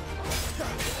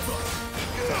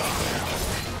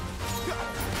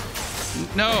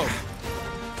 No.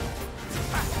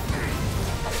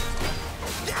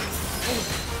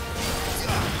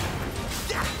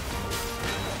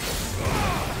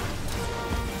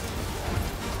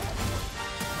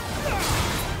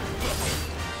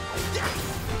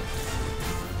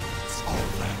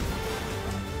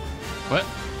 What?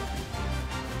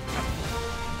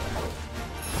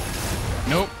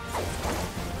 Nope.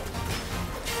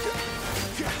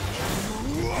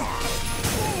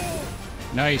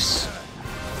 Nice.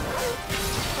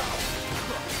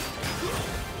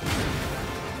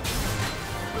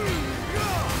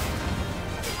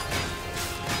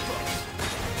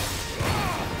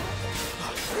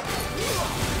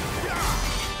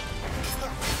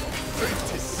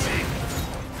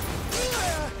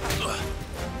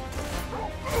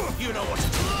 You know what to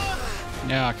do.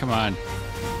 Yeah, come on.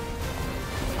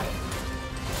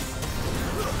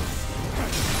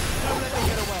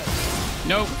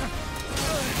 Nope.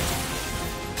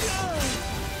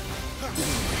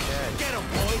 Get him,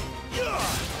 boy.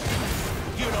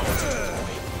 You know what to do,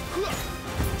 boy.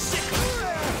 Sick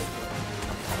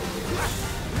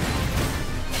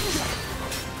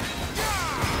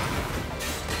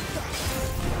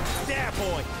there,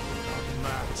 boy.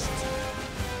 Matched.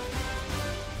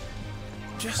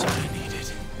 Just what I needed.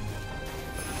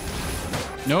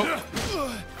 Nope.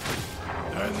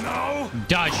 And now,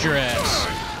 Dodged your ass.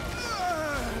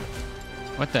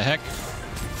 What the heck?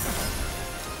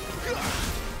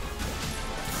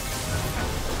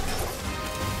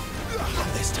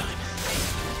 not this time.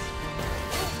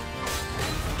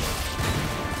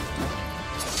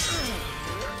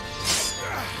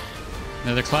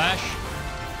 Another clash?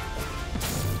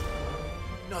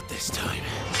 Not this time.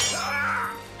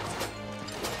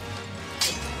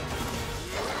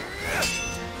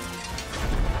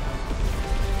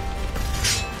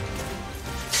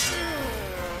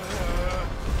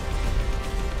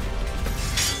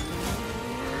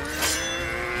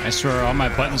 I swear all my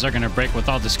buttons are gonna break with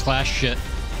all this clash shit.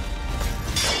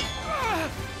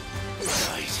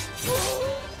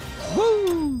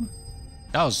 Woo!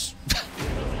 That was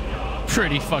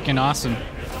pretty fucking awesome.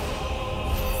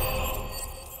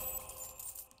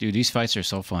 Dude, these fights are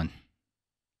so fun.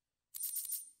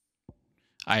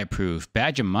 I approve.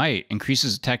 Badge of Might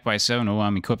increases attack by 7. Oh,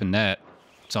 I'm equipping that.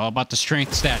 It's all about the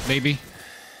strength stat, baby.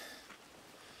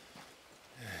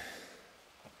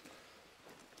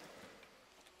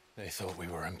 They thought we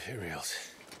were Imperials.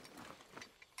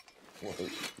 Well,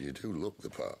 you do look the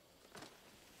part.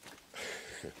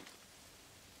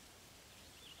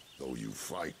 Though you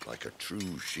fight like a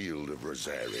true shield of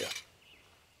Rosaria.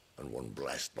 And one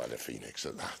blessed by the Phoenix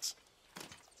at that.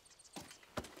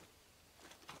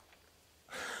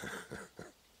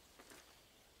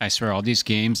 I swear, all these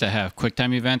games that have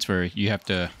QuickTime events where you have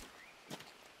to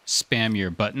spam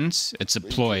your buttons, it's a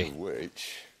ploy.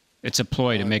 It's a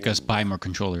ploy to make us buy more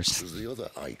controllers. Does the other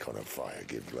icon of fire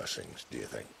give blessings, do you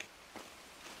think?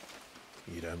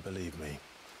 You don't believe me?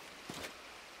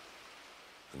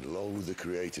 And lo, the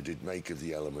Creator did make of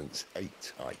the elements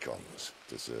 8 icons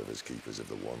to serve as keepers of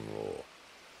the one law.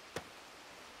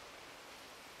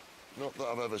 Not that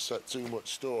I've ever set too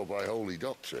much store by holy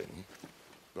doctrine,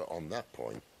 but on that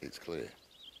point, it's clear.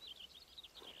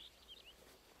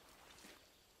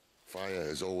 Fire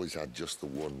has always had just the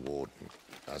one warden,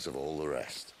 as of all the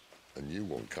rest. A new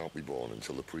one can't be born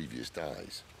until the previous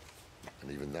dies, and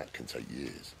even that can take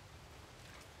years.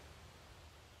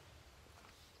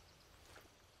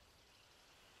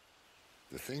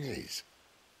 The thing is,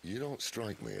 you don't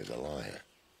strike me as a liar.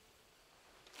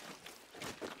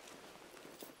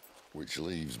 Which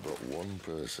leaves but one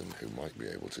person who might be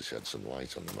able to shed some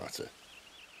light on the matter.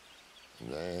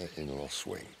 And they're in Lost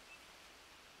Swing.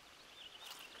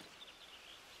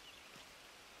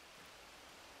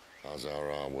 As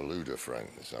are our Waluda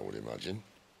friends, I would imagine.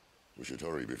 We should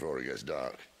hurry before it gets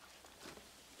dark.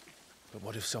 But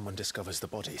what if someone discovers the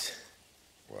bodies?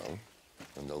 Well,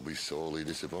 and they'll be sorely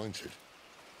disappointed.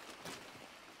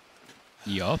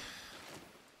 Yup.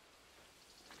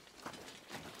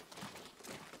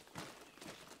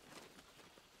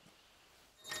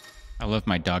 I love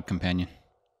my dog companion.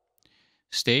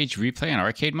 Stage replay and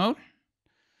arcade mode?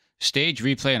 Stage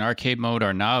replay and arcade mode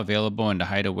are now available in the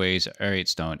Hideaway's Aerate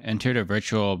Stone. Enter the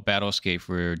virtual battlescape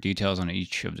for details on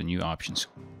each of the new options.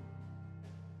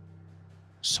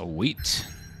 Sweet.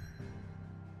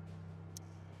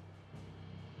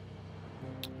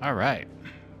 All right.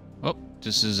 Oh,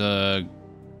 this is a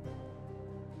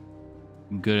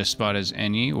good a spot as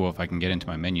any. Well, if I can get into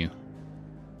my menu.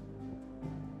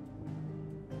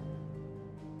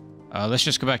 Let's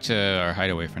just go back to our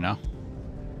hideaway for now.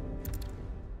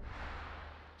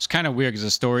 It's kind of weird because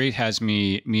the story has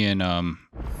me and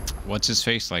what's his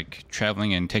face like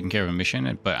traveling and taking care of a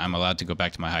mission, but I'm allowed to go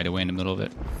back to my hideaway in the middle of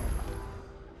it.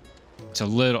 It's a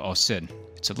little Sid.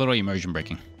 It's a little immersion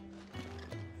breaking.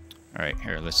 All right,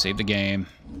 here, let's save the game.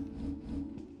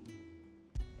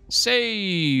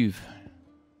 Save.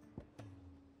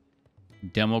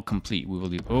 Demo complete. We will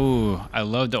do. Oh, I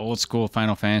love the old school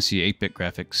Final Fantasy 8-bit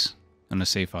graphics on the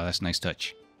save file. That's a nice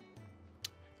touch.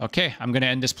 Okay, I'm gonna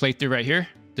end this playthrough right here.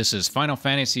 This is Final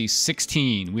Fantasy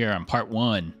 16. We are on part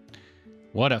 1.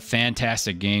 What a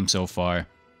fantastic game so far.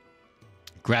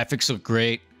 Graphics look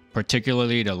great,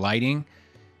 particularly the lighting.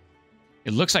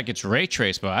 It looks like it's ray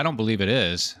traced, but I don't believe it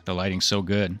is. The lighting's so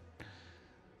good.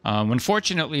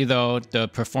 Unfortunately, though, the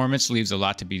performance leaves a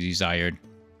lot to be desired.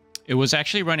 It was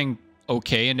actually running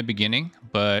okay in the beginning,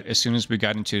 but as soon as we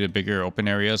got into the bigger open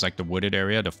areas, like the wooded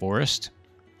area, the forest,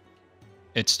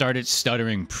 it started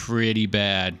stuttering pretty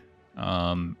bad.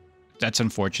 That's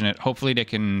unfortunate. Hopefully they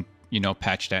can, you know,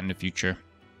 patch that in the future.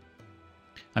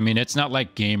 I mean, it's not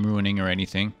like game ruining or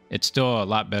anything. It's still a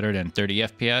lot better than 30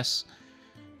 FPS.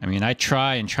 I mean, I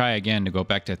try and try again to go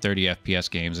back to 30 FPS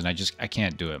games, and I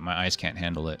can't do it. My eyes can't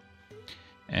handle it.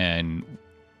 And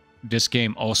this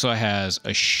game also has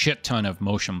a shit ton of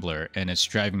motion blur, and it's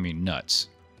driving me nuts.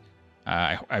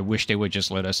 I wish they would just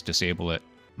let us disable it.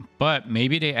 But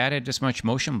maybe they added this much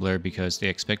motion blur because they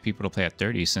expect people to play at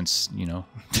 30 since, you know,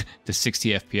 the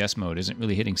 60 FPS mode isn't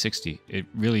really hitting 60. It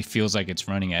really feels like it's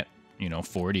running at, you know,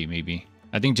 40 maybe.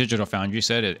 I think Digital Foundry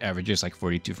said it averages like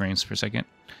 42 frames per second.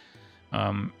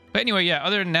 But anyway, yeah,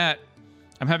 other than that,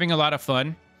 I'm having a lot of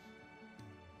fun.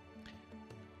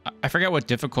 I forget what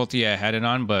difficulty I had it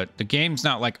on, but the game's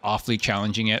not like awfully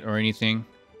challenging yet or anything.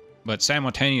 But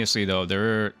simultaneously though,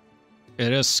 it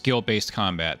is skill-based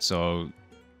combat. So,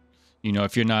 you know,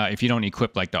 if you don't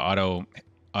equip like the auto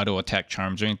attack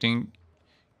charms or anything,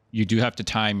 you do have to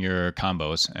time your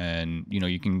combos, and you know,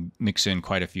 you can mix in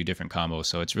quite a few different combos.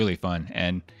 So it's really fun.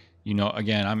 And you know,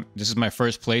 again, this is my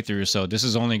first playthrough, so this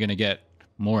is only going to get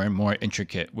more and more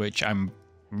intricate, which I'm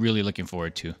really looking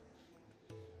forward to.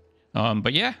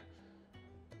 But yeah,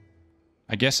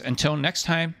 I guess until next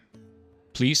time,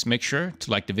 please make sure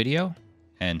to like the video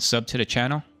and sub to the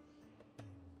channel.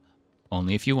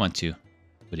 Only if you want to,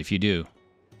 but if you do,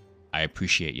 I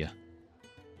appreciate you.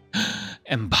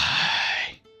 And bye.